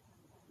vato.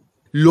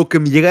 Lo que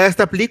me llega de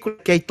esta película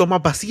es que hay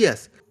tomas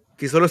vacías,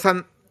 que solo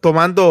están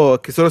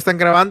tomando, que solo están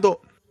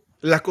grabando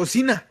la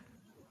cocina.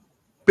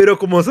 Pero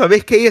como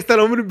sabes que ahí está el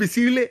hombre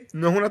invisible,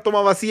 no es una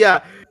toma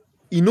vacía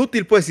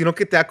inútil, pues, sino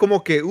que te da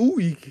como que,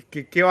 uy,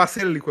 ¿qué va a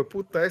hacer el hijo de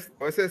puta esto?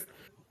 A veces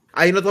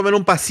hay una toma en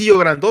un pasillo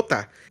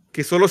grandota,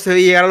 que solo se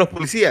ve llegar a los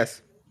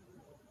policías,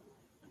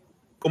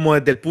 como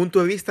desde el punto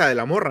de vista de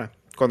la morra,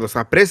 cuando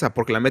está presa,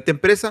 porque la meten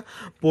presa,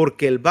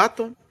 porque el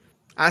vato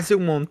hace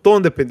un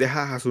montón de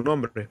pendejadas a su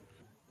nombre.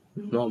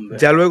 No, hombre.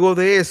 Ya luego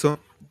de eso,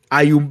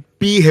 hay un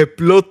pije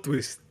plot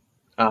twist.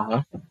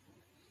 Ajá.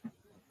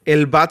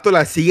 El vato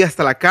la sigue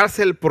hasta la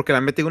cárcel porque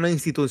la mete en una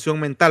institución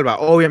mental, va.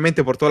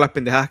 Obviamente por todas las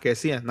pendejadas que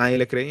decía, nadie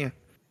le creía.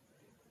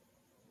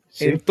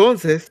 Sí.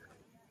 Entonces,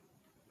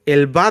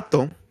 el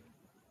vato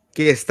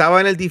que estaba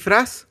en el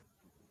disfraz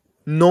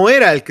no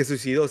era el que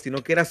suicidó,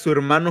 sino que era su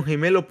hermano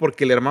gemelo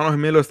porque el hermano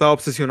gemelo estaba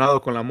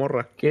obsesionado con la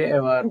morra. Qué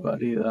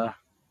barbaridad.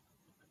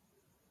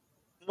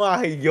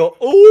 Ay, yo,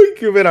 uy,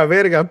 qué vera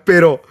verga,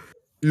 pero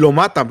lo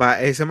matan,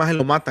 va, ese más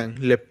lo matan,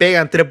 le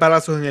pegan 3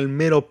 balazos en el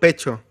mero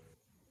pecho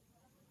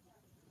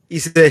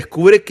y se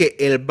descubre que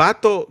el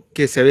vato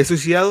que se había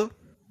suicidado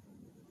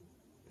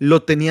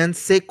lo tenían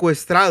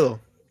secuestrado,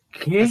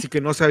 ¿Qué? así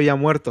que no se había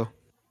muerto.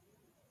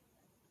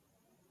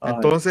 Ay,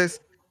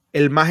 Entonces,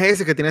 el maje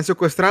ese que tenía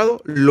secuestrado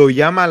lo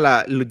llama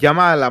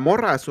a la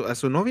morra, a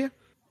su novia,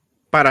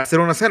 para hacer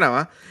una cena,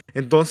 ¿va?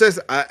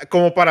 Entonces,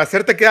 como para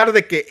hacerte quedar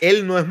de que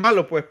él no es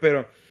malo, pues,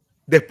 pero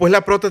después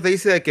la prota te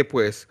dice de que,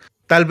 pues,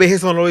 tal vez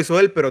eso no lo hizo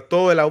él, pero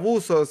todo el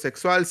abuso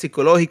sexual,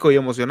 psicológico y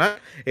emocional,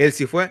 él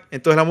sí fue.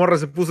 Entonces la morra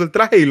se puso el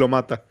traje y lo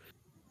mata.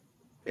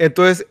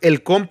 Entonces,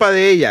 el compa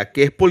de ella,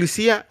 que es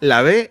policía,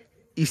 la ve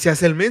y se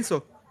hace el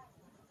menso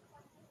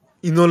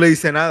y no le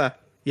dice nada.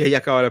 Y ahí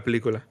acaba la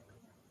película.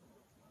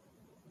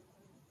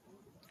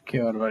 qué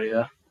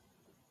barbaridad.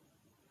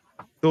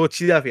 Estuvo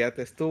chida,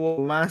 fíjate, estuvo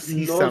No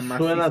maciza, suena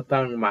maciza.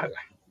 tan mala,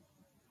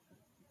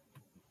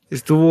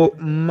 Estuvo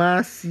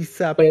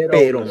maciza, pero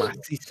pero pues,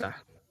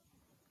 maciza.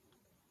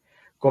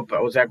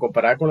 o sea,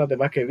 comparada con las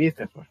demás que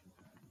viste, pues.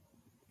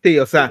 Sí,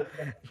 o sea,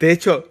 de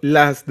hecho,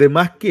 las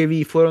demás que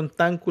vi fueron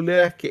tan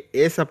culeras que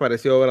esa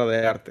pareció obra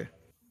de arte.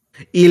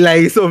 Y la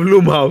hizo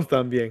Blumhouse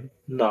también.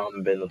 No,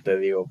 hombre, no te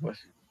digo,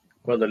 pues.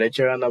 Cuando le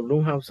eche gana a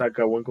Blumhouse,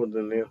 saca buen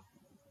contenido.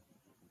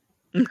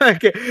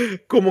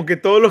 Como que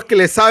todos los que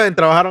le saben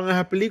trabajaron en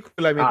esa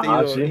película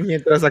Ajá, metido. sí. Y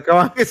mientras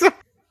sacaban esa,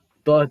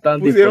 Todos estaban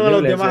pusieron a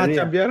los disponibles ese demás a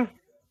día. chambear.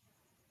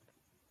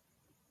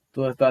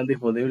 Todos estaban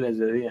disponibles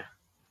ese día.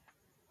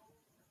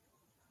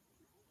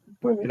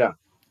 Pues mira,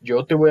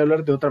 yo te voy a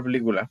hablar de otra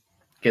película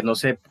que no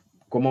sé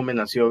cómo me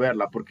nació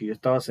verla, porque yo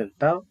estaba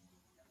sentado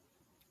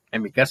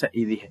en mi casa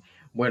y dije,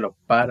 bueno,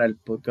 para el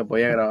podcast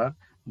voy a grabar,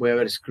 voy a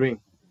ver Scream.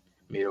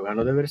 Me dio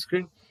ganas de ver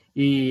Scream.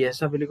 Y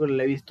esa película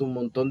la he visto un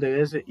montón de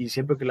veces y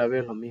siempre que la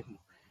veo es lo mismo.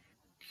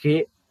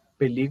 Qué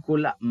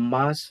película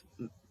más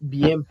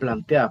bien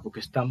planteada, porque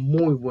está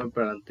muy bien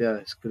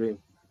planteada Scream.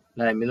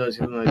 La de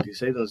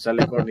 1996, donde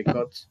sale Courtney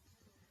Cox.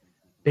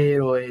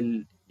 Pero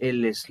el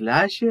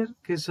slasher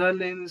que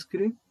sale en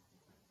Scream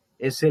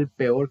es el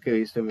peor que he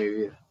visto en mi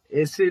vida.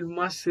 Es el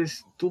más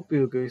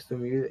estúpido que he visto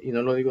en mi vida. Y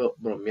no lo digo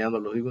bromeando,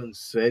 lo digo en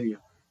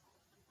serio.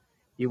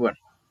 Y bueno,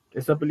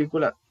 esta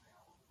película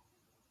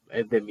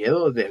de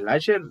miedo de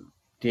slasher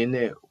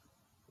tiene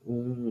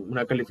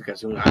una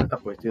calificación alta,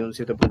 pues tiene un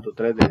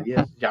 7.3 de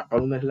 10. Ya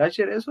para un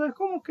slasher eso es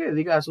como que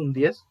digas un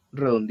 10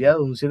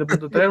 redondeado, un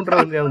 7.3 un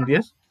redondeado, un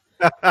 10.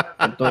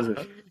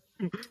 Entonces,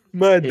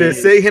 Más de eh,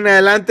 6 en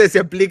adelante se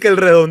aplica el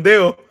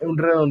redondeo. un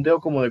redondeo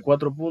como de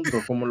 4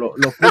 puntos, como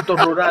los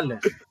puntos rurales.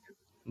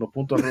 Los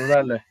puntos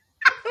rurales.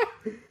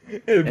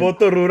 El En,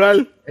 voto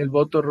rural. el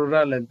voto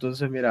rural.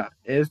 Entonces, mira,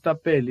 esta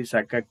peli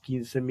saca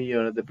 15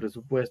 millones de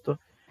presupuesto,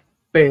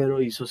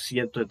 pero hizo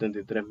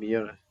 173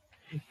 millones.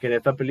 Que en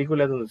esta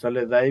película es donde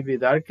sale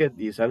David Arquette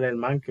y sale el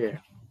man que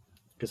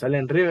sale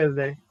en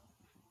Riverdale.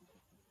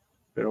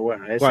 Pero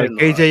bueno, ese ¿Cuál? no.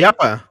 KJ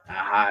Yapa.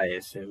 Ajá,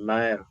 ese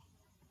man.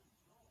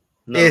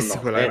 No, no, Ese no.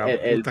 hijo de la gran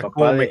El puta. papá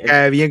Cómo de me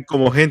cae bien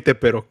como gente,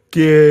 pero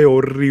qué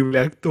horrible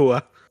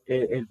actúa.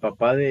 el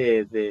papá de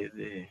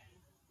este,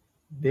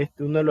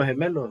 uno de los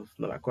gemelos,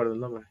 no me acuerdo el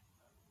nombre,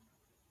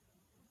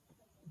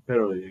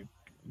 pero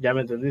ya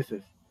me entendiste.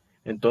 Simón.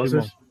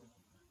 Entonces,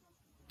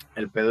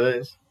 el pedo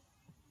es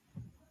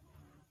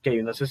que hay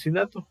un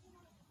asesinato.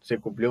 Se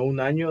cumplió un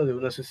año de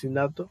un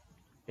asesinato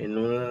en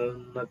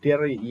una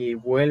tierra y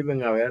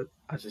vuelven a haber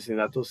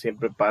asesinatos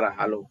siempre para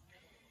Halloween.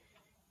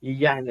 Y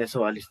ya en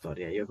eso va la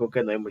historia. Yo creo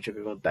que no hay mucho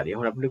que contar. Y es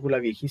una película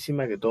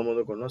viejísima que todo el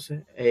mundo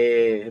conoce.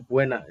 Es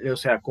buena, o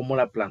sea, cómo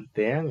la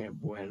plantean es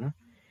buena.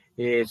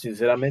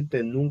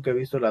 Sinceramente, nunca he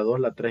visto la 2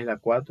 la 3 y la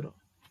 4.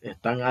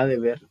 Están a de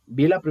ver.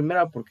 Vi la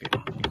primera porque,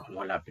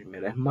 como la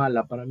primera es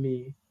mala para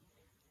mí,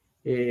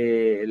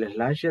 el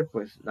slasher,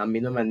 pues a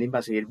mí no me anima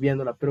a seguir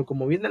viéndola, pero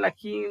como viene la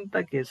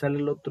quinta, que sale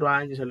el otro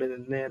año, sale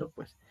en enero,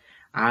 pues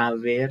a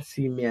ver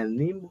si me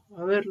animo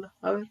a verla,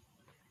 a ver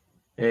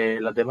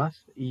las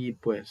demás. Y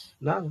pues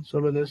nada,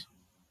 solo en eso.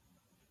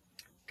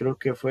 Creo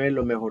que fue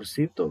lo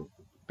mejorcito,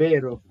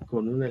 pero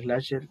con un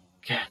slasher,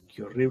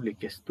 qué horrible,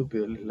 qué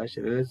estúpido el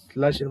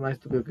slasher más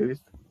estúpido que he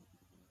visto.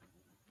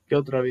 ¿Qué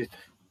otra viste?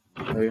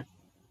 A ver.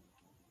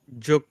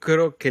 Yo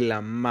creo que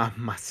la más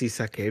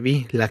maciza que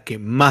vi, la que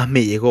más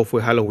me llegó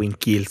fue Halloween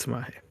Kills,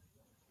 maje.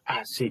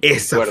 Ah, sí,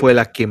 Esa fue concuerdo.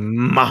 la que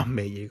más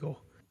me llegó.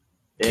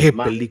 Es Qué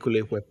más, película,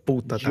 hijo de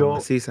puta, tan yo,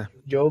 maciza.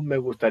 yo me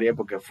gustaría,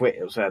 porque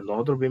fue, o sea,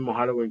 nosotros vimos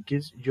Halloween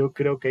Kids, yo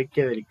creo que hay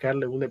que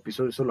dedicarle un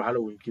episodio solo a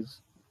Halloween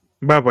Kids.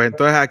 Bueno, pues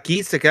entonces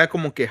aquí se queda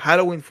como que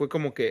Halloween fue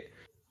como que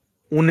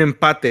un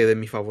empate de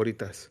mis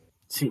favoritas.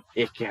 Sí,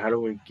 es que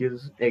Halloween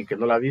Kids, el que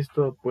no la ha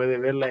visto, puede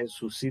verla en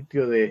su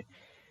sitio de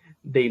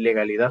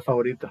ilegalidad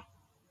favorita.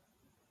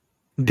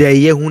 De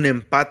ahí es un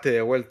empate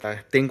de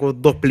vuelta. Tengo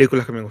dos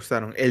películas que me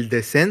gustaron. El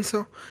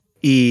Descenso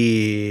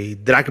y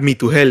Drag Me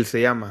to Hell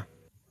se llama.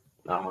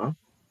 Ajá,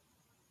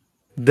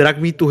 Drag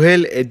Me to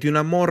Hell es de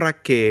una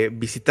morra que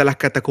visita las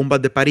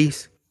catacumbas de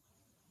París.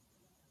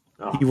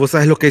 Y ajá, vos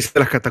sabes lo que es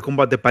las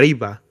catacumbas de París,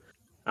 va.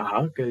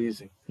 ajá, ¿qué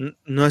dicen?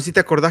 No sé si te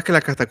acordás que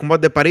las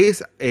catacumbas de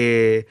París,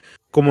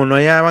 como no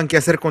hallaban qué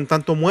hacer con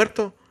tanto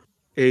muerto,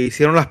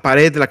 hicieron las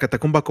paredes de la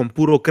catacumba con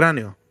puro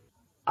cráneo.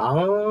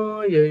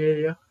 Ah,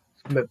 ya.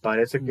 Me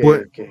parece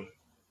Bue- que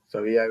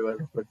sabía algo al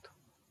respecto.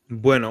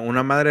 Bueno,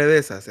 una madre de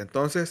esas.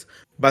 Entonces,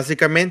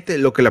 básicamente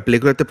lo que la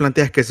película te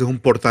plantea es que ese es un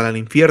portal al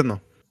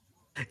infierno.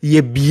 Y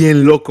es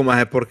bien loco,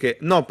 maje, porque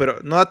no, pero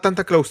no da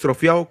tanta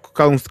claustrofobia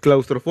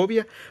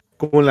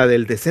como la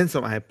del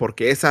descenso, maje,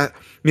 porque esa,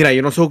 mira,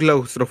 yo no soy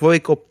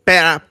claustrofóbico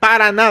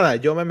para nada.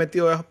 Yo me he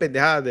metido en esas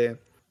pendejadas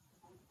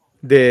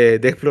de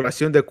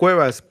exploración de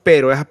cuevas,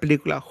 pero esa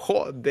película,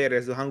 joder,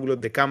 esos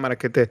ángulos de cámara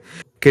que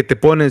te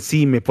ponen,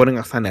 sí, me ponen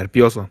hasta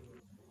nervioso.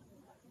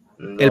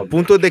 No, El hombre.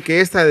 punto es de que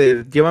esta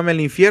de Llévame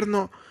al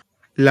infierno,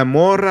 la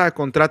morra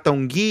contrata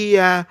un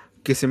guía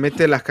que se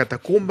mete en las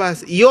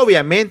catacumbas y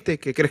obviamente,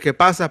 ¿qué crees que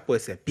pasa?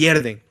 Pues se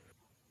pierden.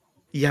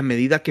 Y a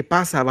medida que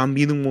pasa, van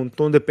viendo un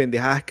montón de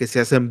pendejadas que se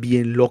hacen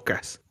bien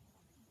locas.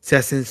 Se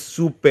hacen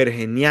súper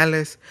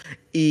geniales.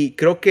 Y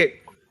creo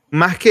que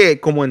más que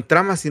como en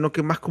trama, sino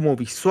que más como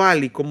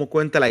visual y cómo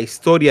cuenta la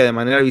historia de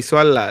manera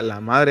visual, la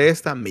madre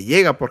esta me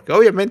llega, porque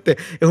obviamente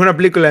es una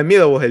película de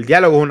miedo, pues el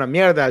diálogo es una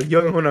mierda, el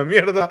guión es una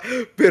mierda,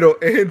 pero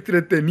es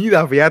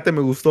entretenida, fíjate,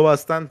 me gustó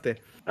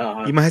bastante. Y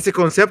Ajá. más ese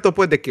concepto,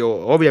 pues, de que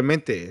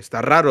obviamente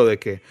está raro de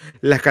que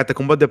las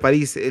catacumbas de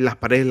París, las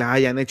paredes las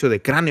hayan hecho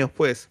de cráneos,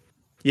 pues,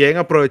 y hayan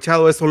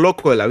aprovechado eso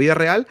loco de la vida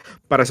real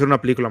para hacer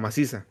una película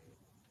maciza.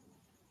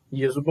 Y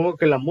yo supongo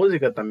que la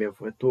música también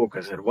tuvo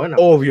que ser buena,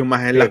 pues, Obvio,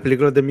 más en las porque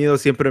películas de miedo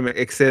siempre me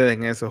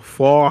exceden eso.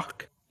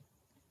 Fuck.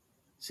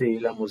 sí,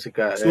 la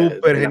música Súper de las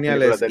películas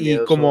geniales. de Y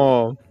miedo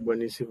son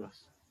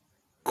buenísimas.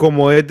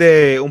 como es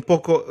de un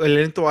poco,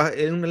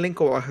 es un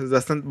elenco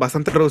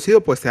bastante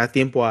reducido, pues te da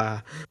tiempo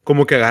a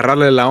como que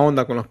agarrarle la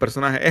onda con los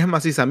personajes. Es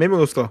maciza, a mí me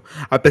gustó.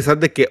 A pesar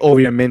de que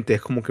obviamente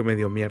es como que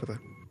medio mierda.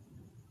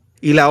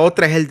 Y la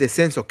otra es el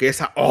descenso, que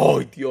esa,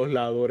 ¡ay, Dios,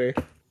 la adoré!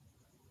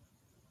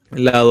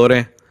 La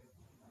adoré.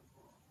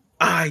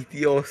 ¡Ay,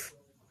 Dios!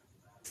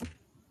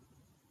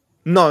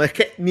 No, es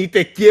que ni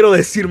te quiero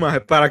decir más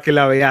para que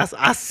la veas.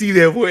 Así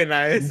de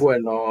buena es.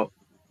 Bueno,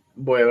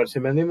 voy a ver si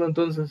me animo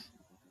entonces.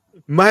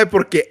 Más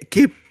porque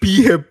qué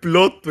pije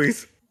plot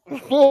twist.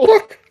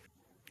 Fuck.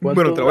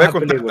 ¿Cuánto Bueno, dura esa te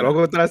lo película? voy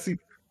a contar así.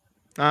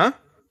 ¿Ah?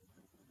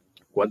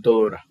 ¿Cuánto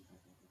dura?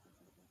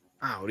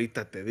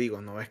 Ahorita te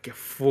digo, no, es que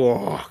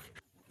fuck.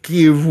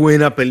 Qué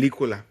buena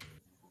película.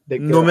 ¿De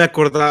qué No me va?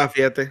 acordaba,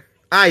 fíjate.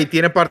 Ah, y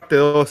tiene parte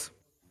 2.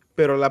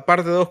 Pero la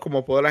parte 2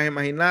 como podrás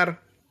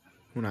imaginar,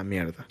 una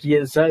mierda.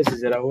 ¿Quién sabe si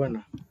será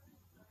buena?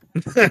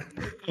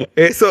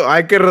 Eso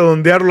hay que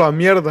redondearlo a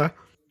mierda.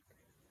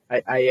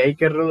 Hay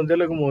que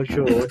redondearle como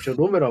ocho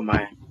números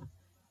más.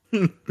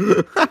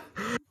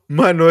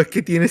 Mano, es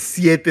que tiene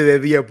 7 de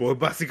 10, pues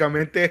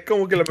básicamente es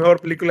como que la mejor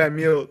película de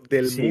miedo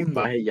del Sí,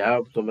 mundo. más ya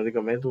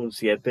automáticamente un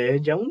 7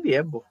 es ya un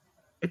 10. Bo.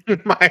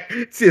 Mae,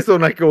 si eso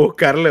no hay que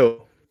buscarle.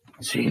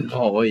 Sí,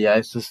 no, ya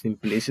eso es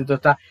implícito,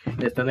 está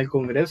en el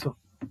Congreso.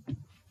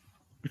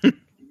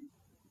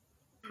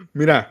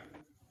 Mira,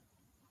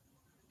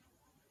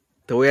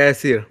 te voy a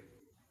decir,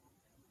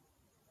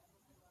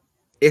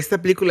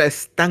 esta película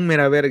es tan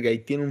mera verga y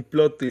tiene un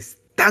plot twist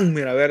tan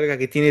mera verga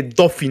que tiene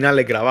 2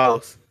 finales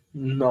grabados.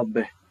 No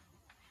ve.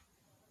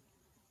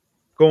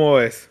 ¿Cómo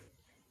ves?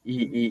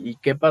 ¿Y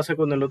qué pasa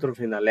con el otro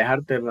final? ¿Es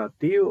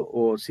alternativo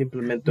o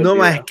simplemente No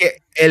más, es olvidado?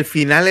 que el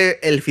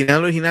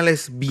final original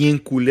es bien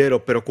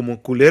culero, pero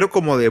como culero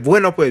como de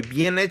bueno, pues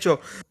bien hecho,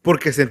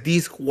 porque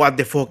sentís what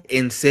the fuck,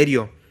 en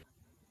serio.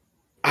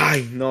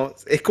 Ay, no,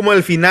 es como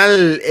el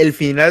final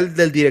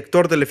del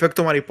director del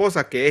efecto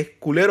mariposa, que es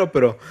culero,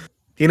 pero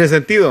tiene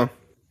sentido.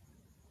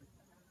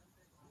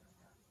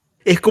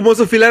 Es como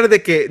esos finales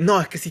de que,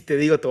 no, es que si te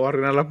digo te voy a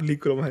arruinar la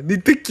película, man. Ni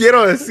te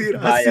quiero decir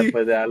Vaya, así.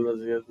 pues dejarlo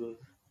así,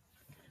 entonces.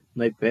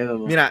 No hay pedo,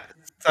 man. Mira,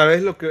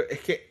 ¿sabes lo que? Es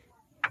que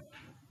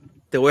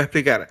te voy a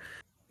explicar.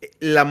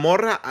 La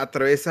morra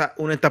atraviesa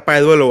una etapa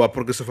de duelo, va,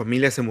 porque su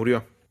familia se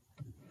murió.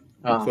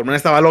 Su Ajá, hermana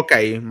estaba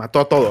loca y mató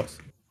a todos.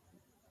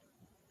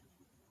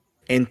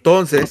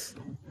 Entonces,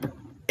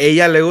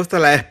 ella le gusta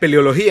la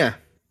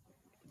espeleología.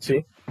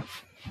 sí,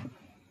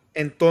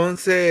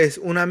 Entonces,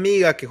 una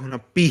amiga, que es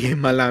una pije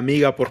mala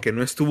amiga porque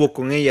no estuvo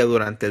con ella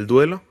durante el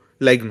duelo,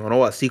 la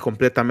ignoró así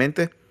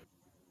completamente,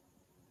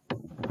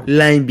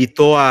 la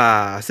invitó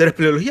a hacer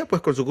espeleología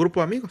pues con su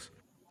grupo de amigos.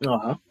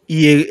 ajá,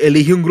 Y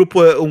elige un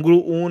grupo,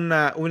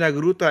 una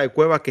gruta de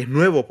cueva que es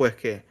nuevo, pues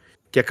que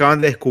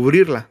acaban de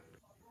descubrirla.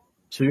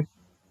 sí,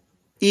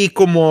 Y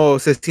como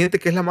se siente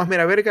que es la más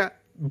mera verga,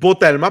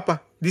 bota el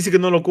mapa. Dice que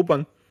no lo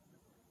ocupan.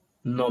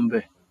 no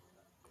ve.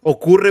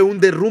 Ocurre un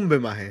derrumbe,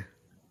 maje.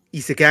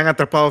 Y se quedan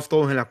atrapados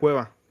todos en la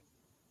cueva.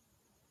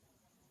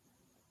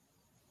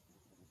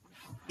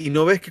 Y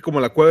no ves que como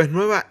la cueva es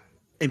nueva,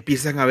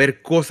 empiezan a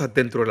ver cosas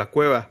dentro de la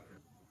cueva.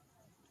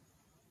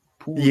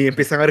 Y Puta.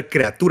 empiezan a ver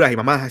criaturas y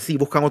mamás así,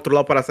 buscan otro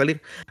lado para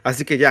salir.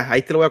 Así que ya,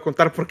 ahí te lo voy a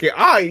contar porque,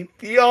 ¡ay,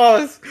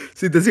 Dios!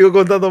 Si te sigo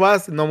contando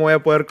más, no me voy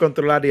a poder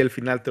controlar y el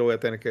final te lo voy a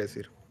tener que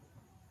decir.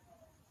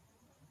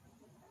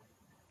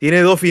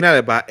 Tiene 2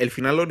 finales, va. El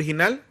final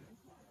original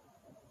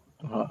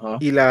Ajá.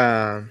 y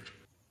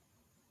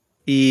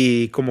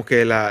y como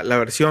que la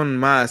versión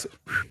más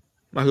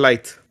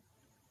light.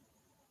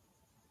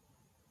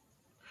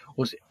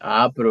 O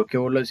sea, pero ¿qué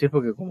vos lo decís?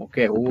 Porque como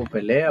que hubo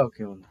pelea o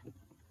qué onda.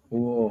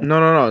 Hubo,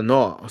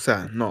 No. O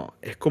sea, no.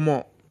 Es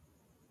como.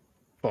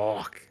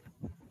 Fuck.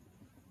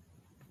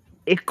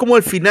 Es como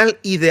el final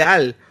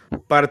ideal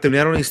para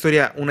terminar una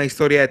historia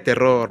de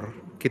terror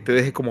que te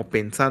deje como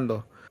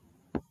pensando.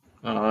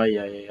 ay,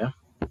 ay, ay, ay.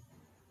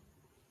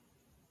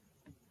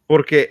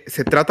 Porque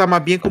se trata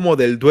más bien como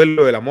del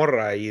duelo de la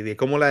morra y de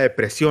cómo la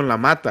depresión la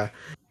mata,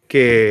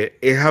 que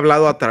es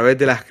hablado a través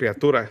de las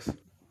criaturas.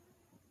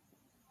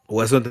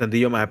 O eso entendí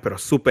yo más, pero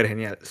súper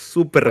genial,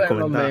 súper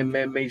Bueno,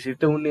 recomendada. me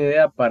hiciste una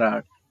idea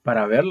para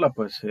verla,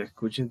 pues se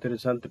escucha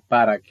interesante.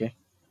 ¿Para qué?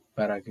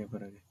 ¿Para qué?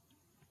 ¿Para qué?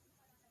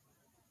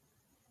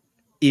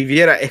 Y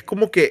viera, es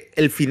como que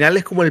el final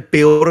es como el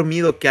peor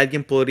miedo que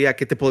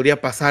te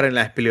podría pasar en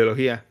la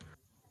espeleología,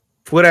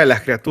 fuera de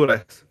las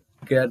criaturas.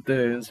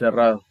 Quédate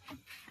encerrado.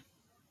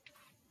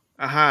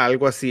 Ajá,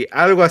 algo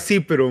así,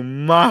 pero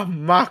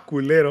más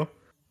culero.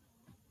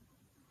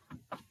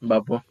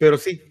 Va, pues. Pero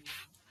sí,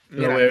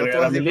 Lo mira, voy a no te agregar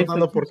voy a a mi seguir lista,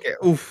 contando entonces.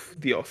 porque, uff,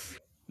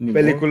 Dios. Ni modo.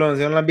 Película,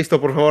 si no la han visto,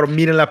 por favor,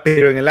 mírenla,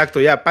 pero en el acto,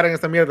 ya, paren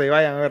esta mierda y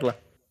vayan a verla.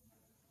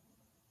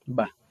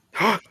 Va.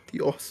 ¡Ah,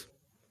 Dios!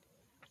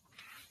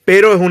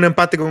 Pero es un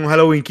empate con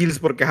Halloween Kills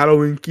porque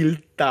Halloween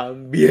Kills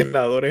también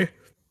la adoré.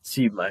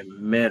 Sí, my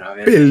mera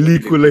verga esa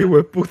Película, película. hijo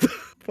de puta,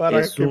 para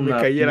Es que me una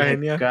cayera pija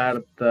genial.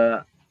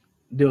 carta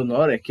de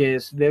honor. Es que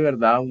es de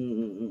verdad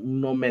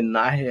un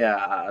homenaje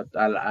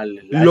al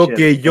Lo slasher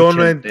que yo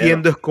no ochentero.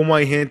 entiendo es cómo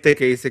hay gente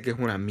que dice que es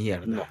una No,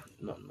 mierda.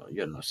 no, no,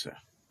 yo no sé.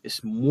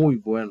 Es muy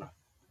bueno.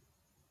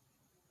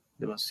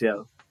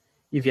 Demasiado.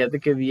 Y fíjate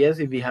que vi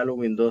ese y vi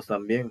Halloween 2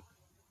 también.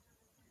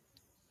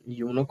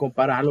 Y uno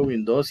compara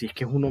Halloween 2 y es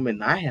que es un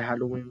homenaje a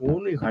Halloween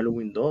 1 y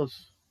Halloween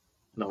 2,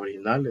 los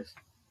originales.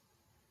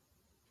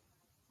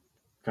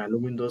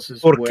 Halloween 2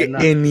 es Porque buena.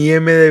 en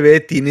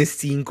IMDb tiene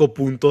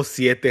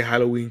 5.7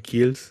 Halloween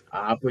Kills.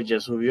 Ah, pues ya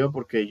subió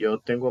porque yo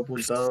tengo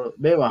apuntado.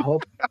 Ve, bajó.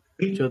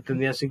 Yo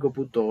tenía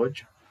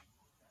 5.8.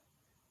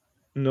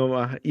 No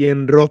más. Y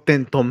en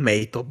Rotten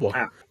Tomatoes, vos,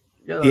 Ah,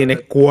 yo tiene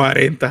no,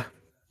 40.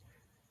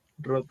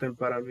 Rotten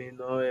para mí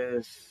no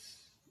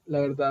es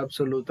la verdad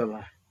absoluta,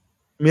 más.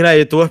 Mira,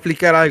 yo te voy a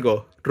explicar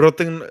algo.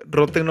 Rotten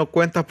no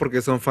cuenta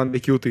porque son fan de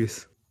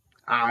Cuties.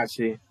 Ah,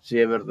 sí, sí,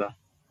 es verdad.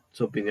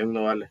 Su opinión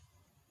no vale.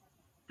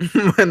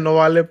 No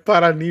vale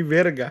para ni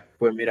verga.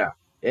 Pues mira,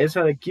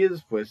 esa de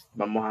Kids, pues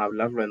vamos a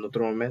hablarlo en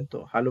otro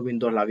momento. Halloween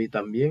 2 la vi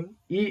también.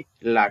 Y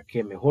la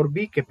que mejor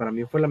vi, que para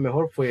mí fue la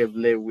mejor, fue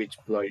Blair Witch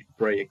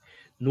Project.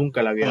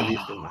 Nunca la había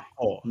visto,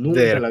 Oh, más. Nunca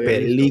joder, la había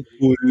visto.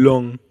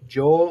 peliculón.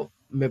 Yo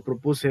me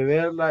propuse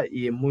verla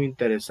y es muy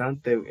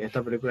interesante.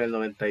 Esta película del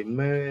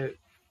 99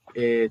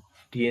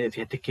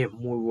 fíjate que es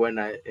muy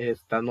buena.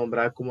 Está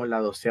nombrada como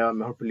la 12ª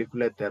mejor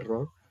película de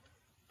terror.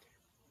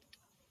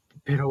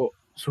 Pero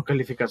su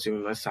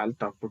calificación no es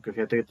alta, porque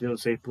fíjate que tiene un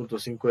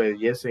 6.5 de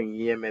 10 en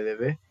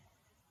IMDb.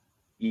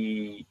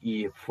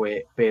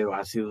 Pero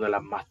ha sido una de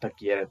las más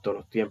taquilleras de todos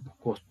los tiempos.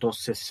 Costó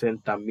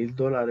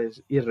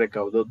 $60,000 y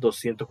recaudó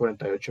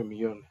 248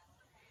 millones.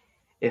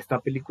 Esta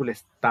película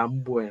es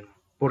tan buena,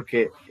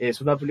 porque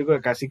es una película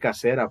casi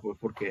casera, pues,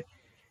 porque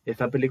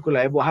esta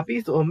película es, vos has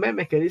visto los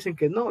memes que dicen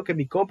que no, que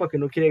mi compa que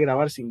no quiere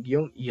grabar sin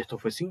guión, y esto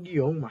fue sin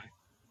guión, man.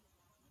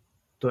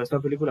 Toda esta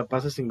película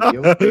pasa sin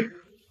guión,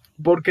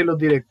 porque los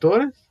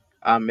directores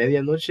a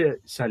medianoche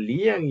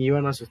salían y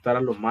iban a asustar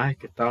a los majes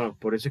que estaban.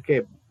 Por eso es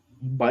que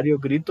varios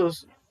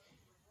gritos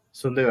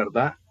son de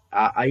verdad.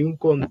 Hay un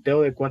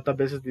conteo de cuántas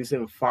veces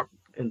dicen fuck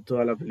en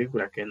toda la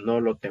película, que no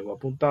lo tengo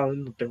apuntado,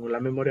 no tengo la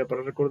memoria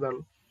para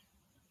recordarlo,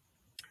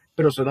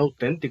 pero son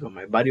auténticos,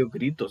 man, varios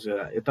gritos. O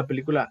sea, esta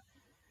película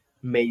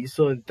me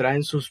hizo entrar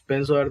en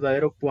suspenso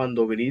verdadero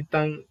cuando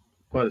gritan,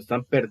 cuando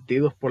están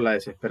perdidos por la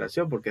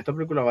desesperación, porque esta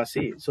película va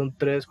así, son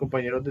tres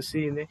compañeros de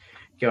cine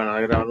que van a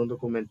grabar un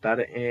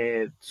documental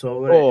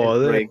sobre el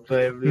Joder. proyecto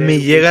de Blair Me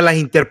llegan las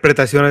Witch.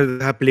 interpretaciones de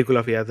esa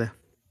película, fíjate.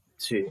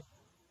 Sí,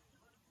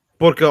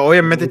 Porque muy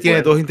obviamente tiene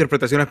dos buena.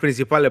 interpretaciones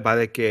principales, ¿va?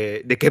 De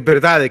que es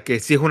verdad, de que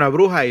sí es una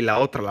bruja y la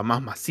otra, la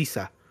más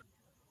maciza.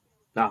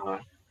 Ajá.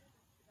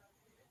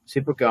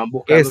 Sí, porque van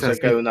buscando Es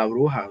cerca de así. una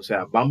bruja, o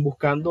sea, van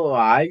buscando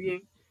a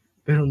alguien,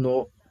 pero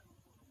no,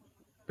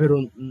 pero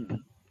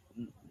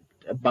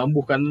van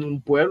buscando en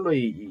un pueblo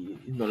y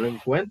no lo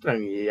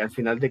encuentran y al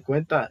final de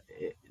cuentas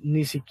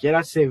ni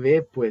siquiera se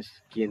ve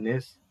pues quién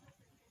es.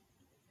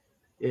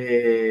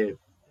 Eh,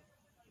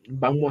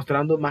 Van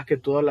mostrando más que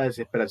todo la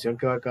desesperación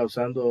que va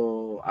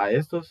causando a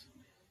estos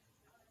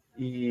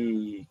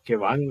y que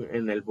van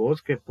en el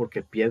bosque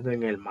porque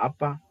pierden el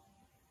mapa.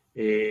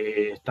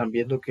 Están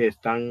viendo que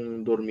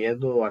están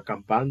durmiendo o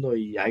acampando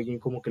y alguien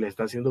como que le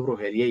está haciendo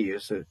brujería y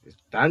ellos se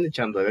están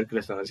echando a ver que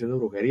le están haciendo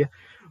brujería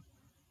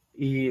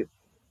y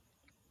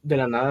de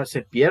la nada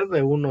se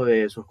pierde uno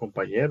de sus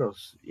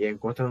compañeros y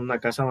encuentran una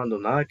casa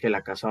abandonada, que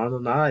la casa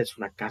abandonada es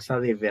una casa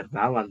de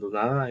verdad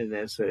abandonada en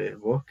ese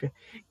bosque,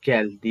 que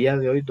al día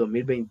de hoy,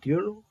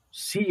 2021,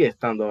 sigue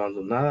estando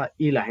abandonada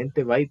y la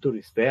gente va y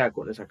turistea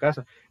con esa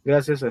casa,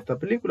 gracias a esta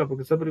película,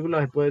 porque esta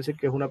película se puede decir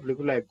que es una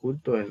película de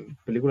culto en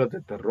películas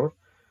de terror,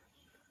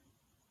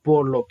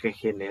 por lo que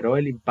generó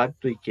el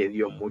impacto y que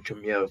dio mucho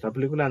miedo. Esta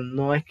película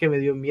no es que me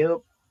dio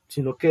miedo,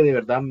 sino que de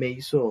verdad me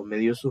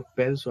dio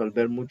suspenso al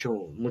ver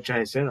muchas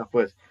escenas,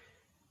 pues,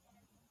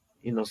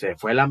 y no sé,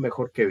 fue la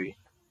mejor que vi,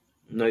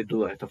 no hay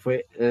duda, esta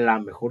fue la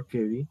mejor que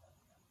vi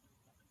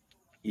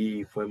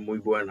y fue muy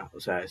buena, o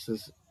sea, eso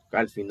es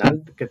al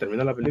final que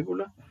termina la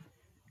película,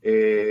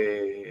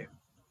 eh,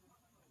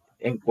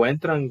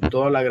 encuentran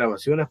todas las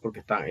grabaciones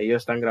porque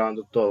ellos están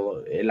grabando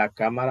todo, la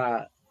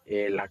cámara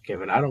la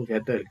quebraron,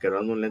 fíjate,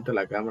 quebraron un lente de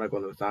la cámara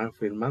cuando estaban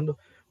filmando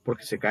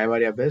porque se cae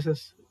varias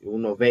veces,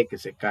 uno ve que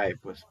se cae,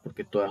 pues,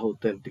 porque todo es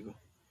auténtico.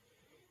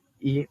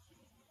 Y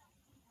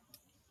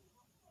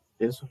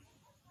eso,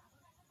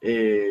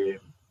 eh,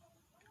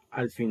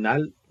 al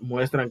final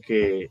muestran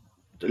que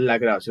las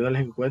grabaciones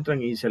las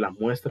encuentran y se las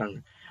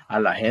muestran a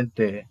la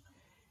gente,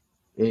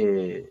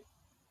 eh,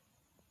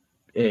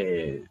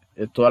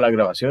 todas las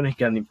grabaciones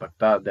quedan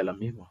impactadas de la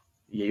misma.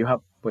 Y ellos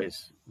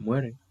pues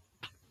mueren,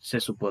 se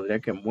supondría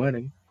que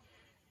mueren.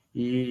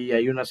 Y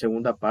hay una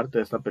segunda parte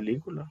de esta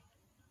película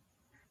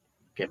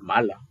que es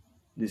mala,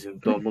 dicen,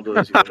 todo el mundo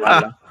dice que es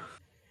mala.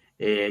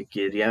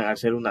 Querían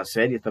hacer una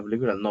serie de esta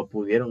película, no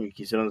pudieron y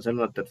quisieron hacer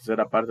una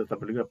tercera parte de esta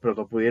película, pero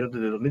no pudieron.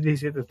 Desde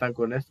 2017 están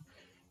con esto.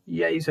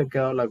 Y ahí se ha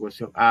quedado la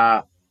cuestión.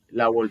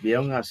 La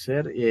volvieron a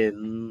hacer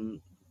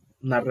en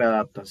una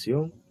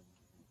readaptación.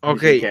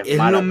 Ok, Dicen que es es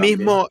lo mala también.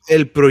 mismo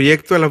el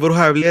proyecto de la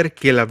Bruja de Blair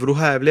que la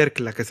Bruja de Blair,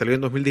 que la que salió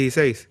en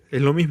 2016.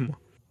 Es lo mismo.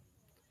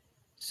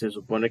 Se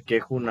supone que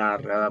es una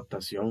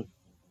readaptación,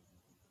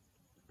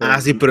 pero Ah,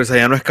 sí, pero esa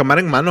ya no es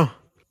cámara en mano.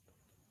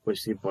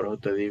 pues sí, por eso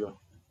te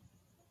digo.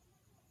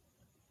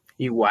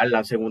 Igual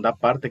la segunda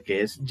parte,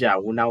 que es ya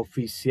una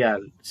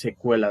oficial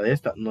secuela de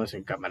esta, no es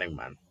en cámara en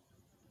mano.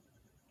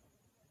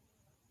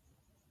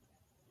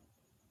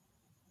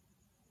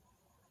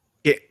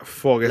 Que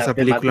fuck, La esa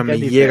película temática es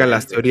me llega a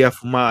las diferente. teorías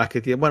fumadas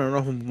que tiene. Bueno,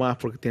 no fumadas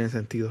porque tienen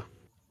sentido.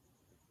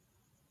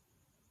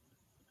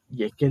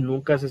 Y es que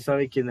nunca se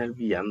sabe quién es el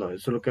villano.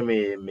 Eso es lo que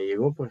me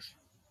llegó, pues.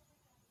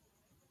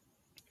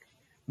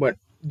 Bueno,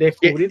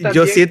 descubrí Yo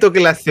también. siento que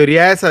la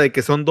teoría esa de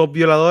que son dos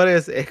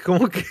violadores es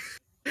como que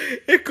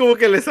es como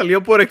que le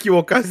salió por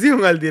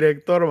equivocación al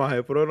director,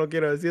 maje, pero no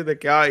quiero decir de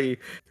que hay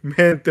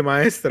mente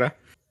maestra.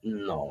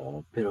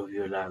 No, pero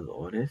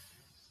violadores.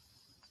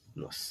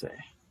 No sé.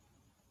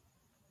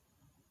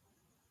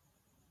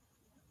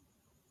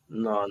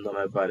 No, no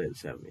me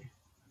parece a mí.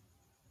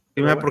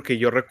 Sí, Pero maje, bueno, porque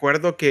yo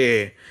recuerdo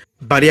que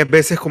varias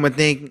veces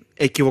cometen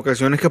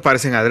equivocaciones que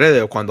parecen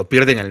adrede o cuando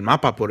pierden el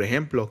mapa, por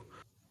ejemplo.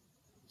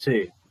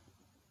 sí,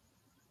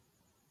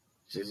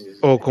 sí, sí, sí,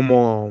 O sí.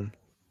 como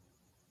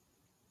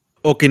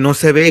o que no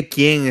se ve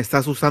quién está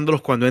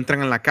usándolos cuando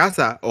entran en la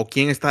casa o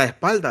quién está de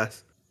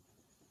espaldas.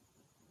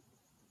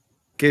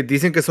 Que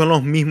dicen que son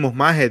los mismos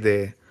majes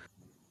de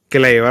que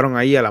la llevaron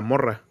ahí a la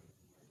morra.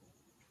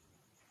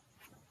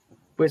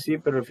 Pues sí,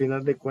 pero al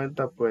final de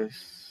cuentas,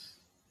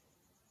 pues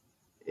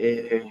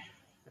eh,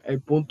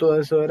 el punto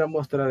de eso era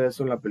mostrar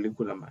eso en la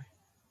película, más.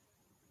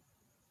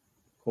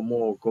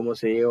 Cómo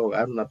se llega a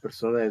ahogar una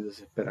persona de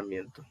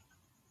desesperamiento.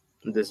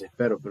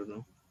 Desespero,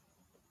 perdón.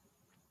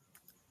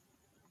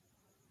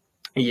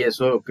 Y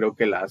eso creo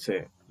que la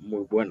hace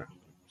muy buena.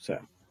 O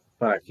sea,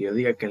 para que yo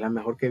diga que es la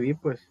mejor que vi,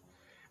 pues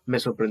me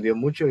sorprendió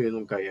mucho. Yo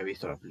nunca había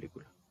visto la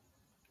película.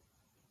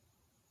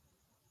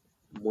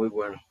 Muy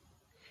bueno.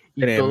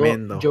 Y todo,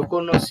 Tremendo. yo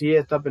conocí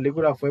esta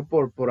película fue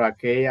por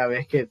aquella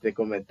vez que te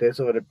comenté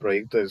sobre el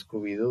proyecto de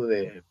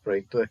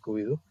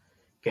Scooby-Doo,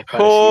 que es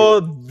parecido.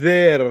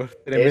 Joder,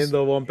 Es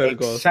tremendo bumper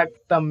ghost.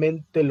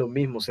 exactamente lo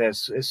mismo, o sea,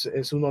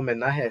 es un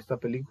homenaje a esta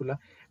película,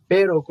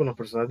 pero con los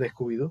personajes de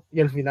Scooby-Doo.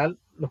 Y al final,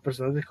 los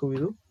personajes de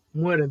Scooby-Doo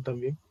mueren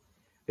también.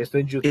 Está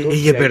en YouTube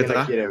Y si es alguien la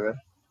verdad, quiere ver.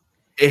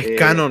 es Eh,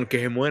 canon que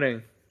se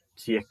mueren.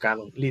 sí, es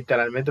canon,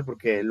 literalmente,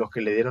 porque los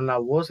que le dieron la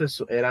voz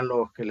eran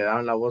los que le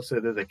daban la voz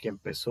desde que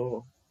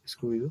empezó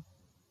Scooby-Doo.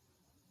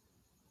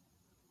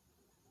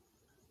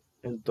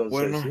 Entonces,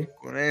 Bueno, sí,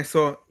 con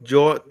eso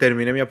yo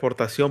terminé mi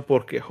aportación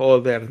porque,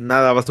 joder,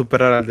 nada va a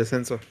superar al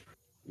descenso.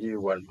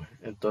 igual.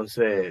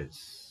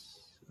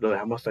 Entonces, lo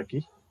dejamos hasta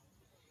aquí.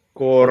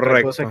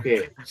 Otra cosa Correcto.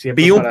 que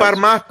siempre Vi un para par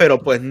más, pero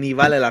pues ni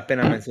vale la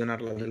pena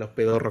mencionarlos de los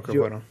pedorros que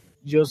yo, fueron.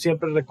 yo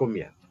siempre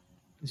recomiendo.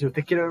 Si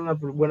usted quiere ver una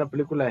buena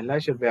película de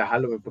slasher, vea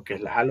Halloween, porque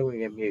la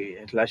Halloween es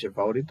mi slasher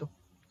favorito.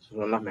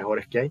 Son las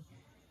mejores que hay.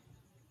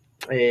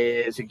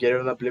 Si quiere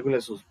ver una película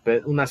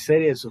de una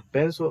serie de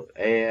suspenso,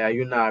 hay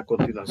una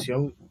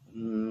continuación,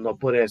 no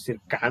podría decir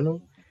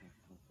canon,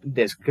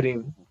 de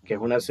Scream, que es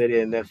una serie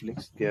de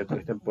Netflix. Tiene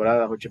 3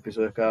 temporadas, 8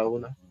 episodios cada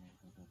una.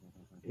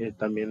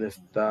 También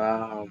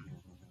está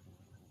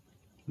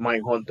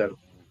Mindhunter.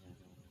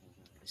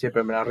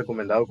 Siempre me la han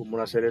recomendado como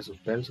una serie de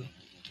suspenso.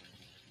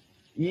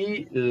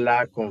 Y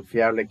la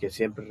confiable que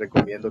siempre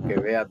recomiendo que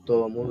vea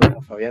todo el mundo,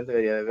 a Fabián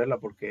debería de verla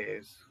porque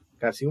es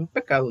casi un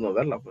pecado no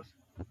verla, pues.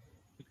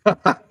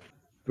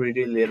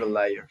 Pretty Little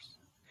Liars.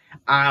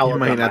 Otra más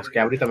Imagínate. que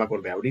ahorita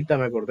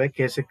me acordé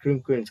que es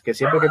Scream Queens, que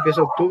siempre que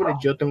empieza octubre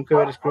yo tengo que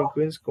ver Scream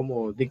Queens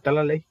como dicta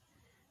la ley.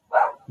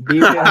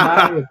 Biblia en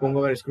mano me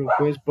pongo a ver Scream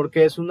Queens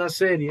porque es una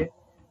serie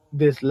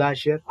de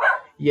slasher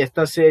Y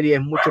esta serie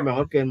es mucho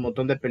mejor que el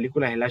montón de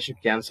películas slasher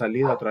que han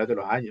salido a través de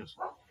los años.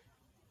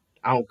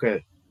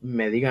 Aunque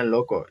me digan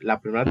loco, la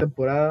primera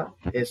temporada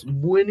es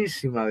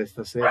buenísima de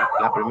esta serie,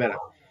 la primera.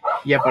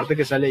 Y aparte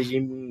que sale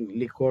Jim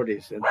Lee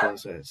Curtis,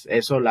 entonces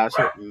eso la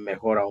hace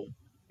mejor aún.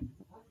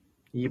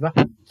 Y va,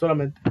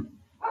 solamente.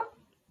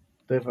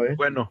 ¿Te fue bien?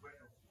 Bueno,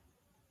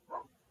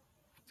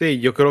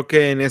 sí, yo creo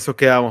que en eso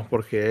quedamos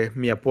porque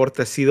mi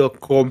aporte ha sido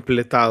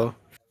completado.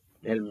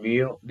 El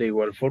mío de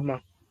igual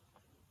forma.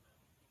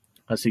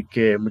 Así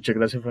que muchas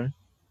gracias, Fran.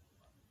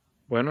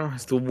 Bueno,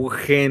 estuvo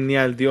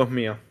genial, Dios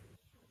mío.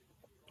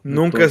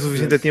 Nunca es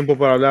suficiente Entonces, tiempo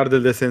para hablar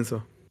del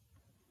descenso.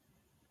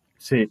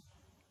 sí.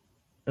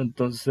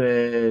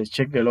 Entonces,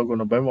 cheque, loco,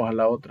 nos vemos a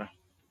la otra.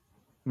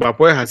 Va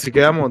pues, así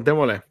quedamos,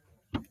 démosle.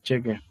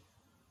 Cheque.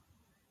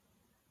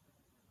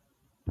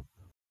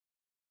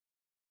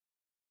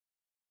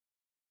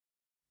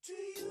 To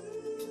you,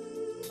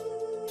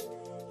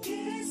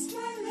 yes,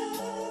 my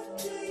love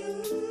to you.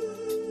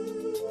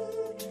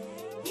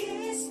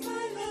 Yes,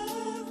 my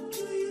love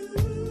to you.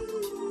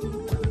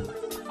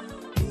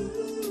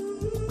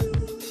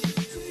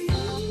 To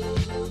you.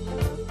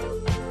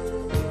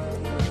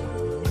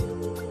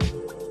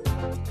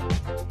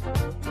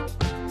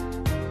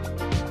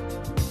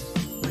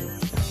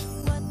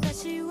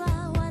 私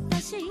は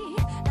私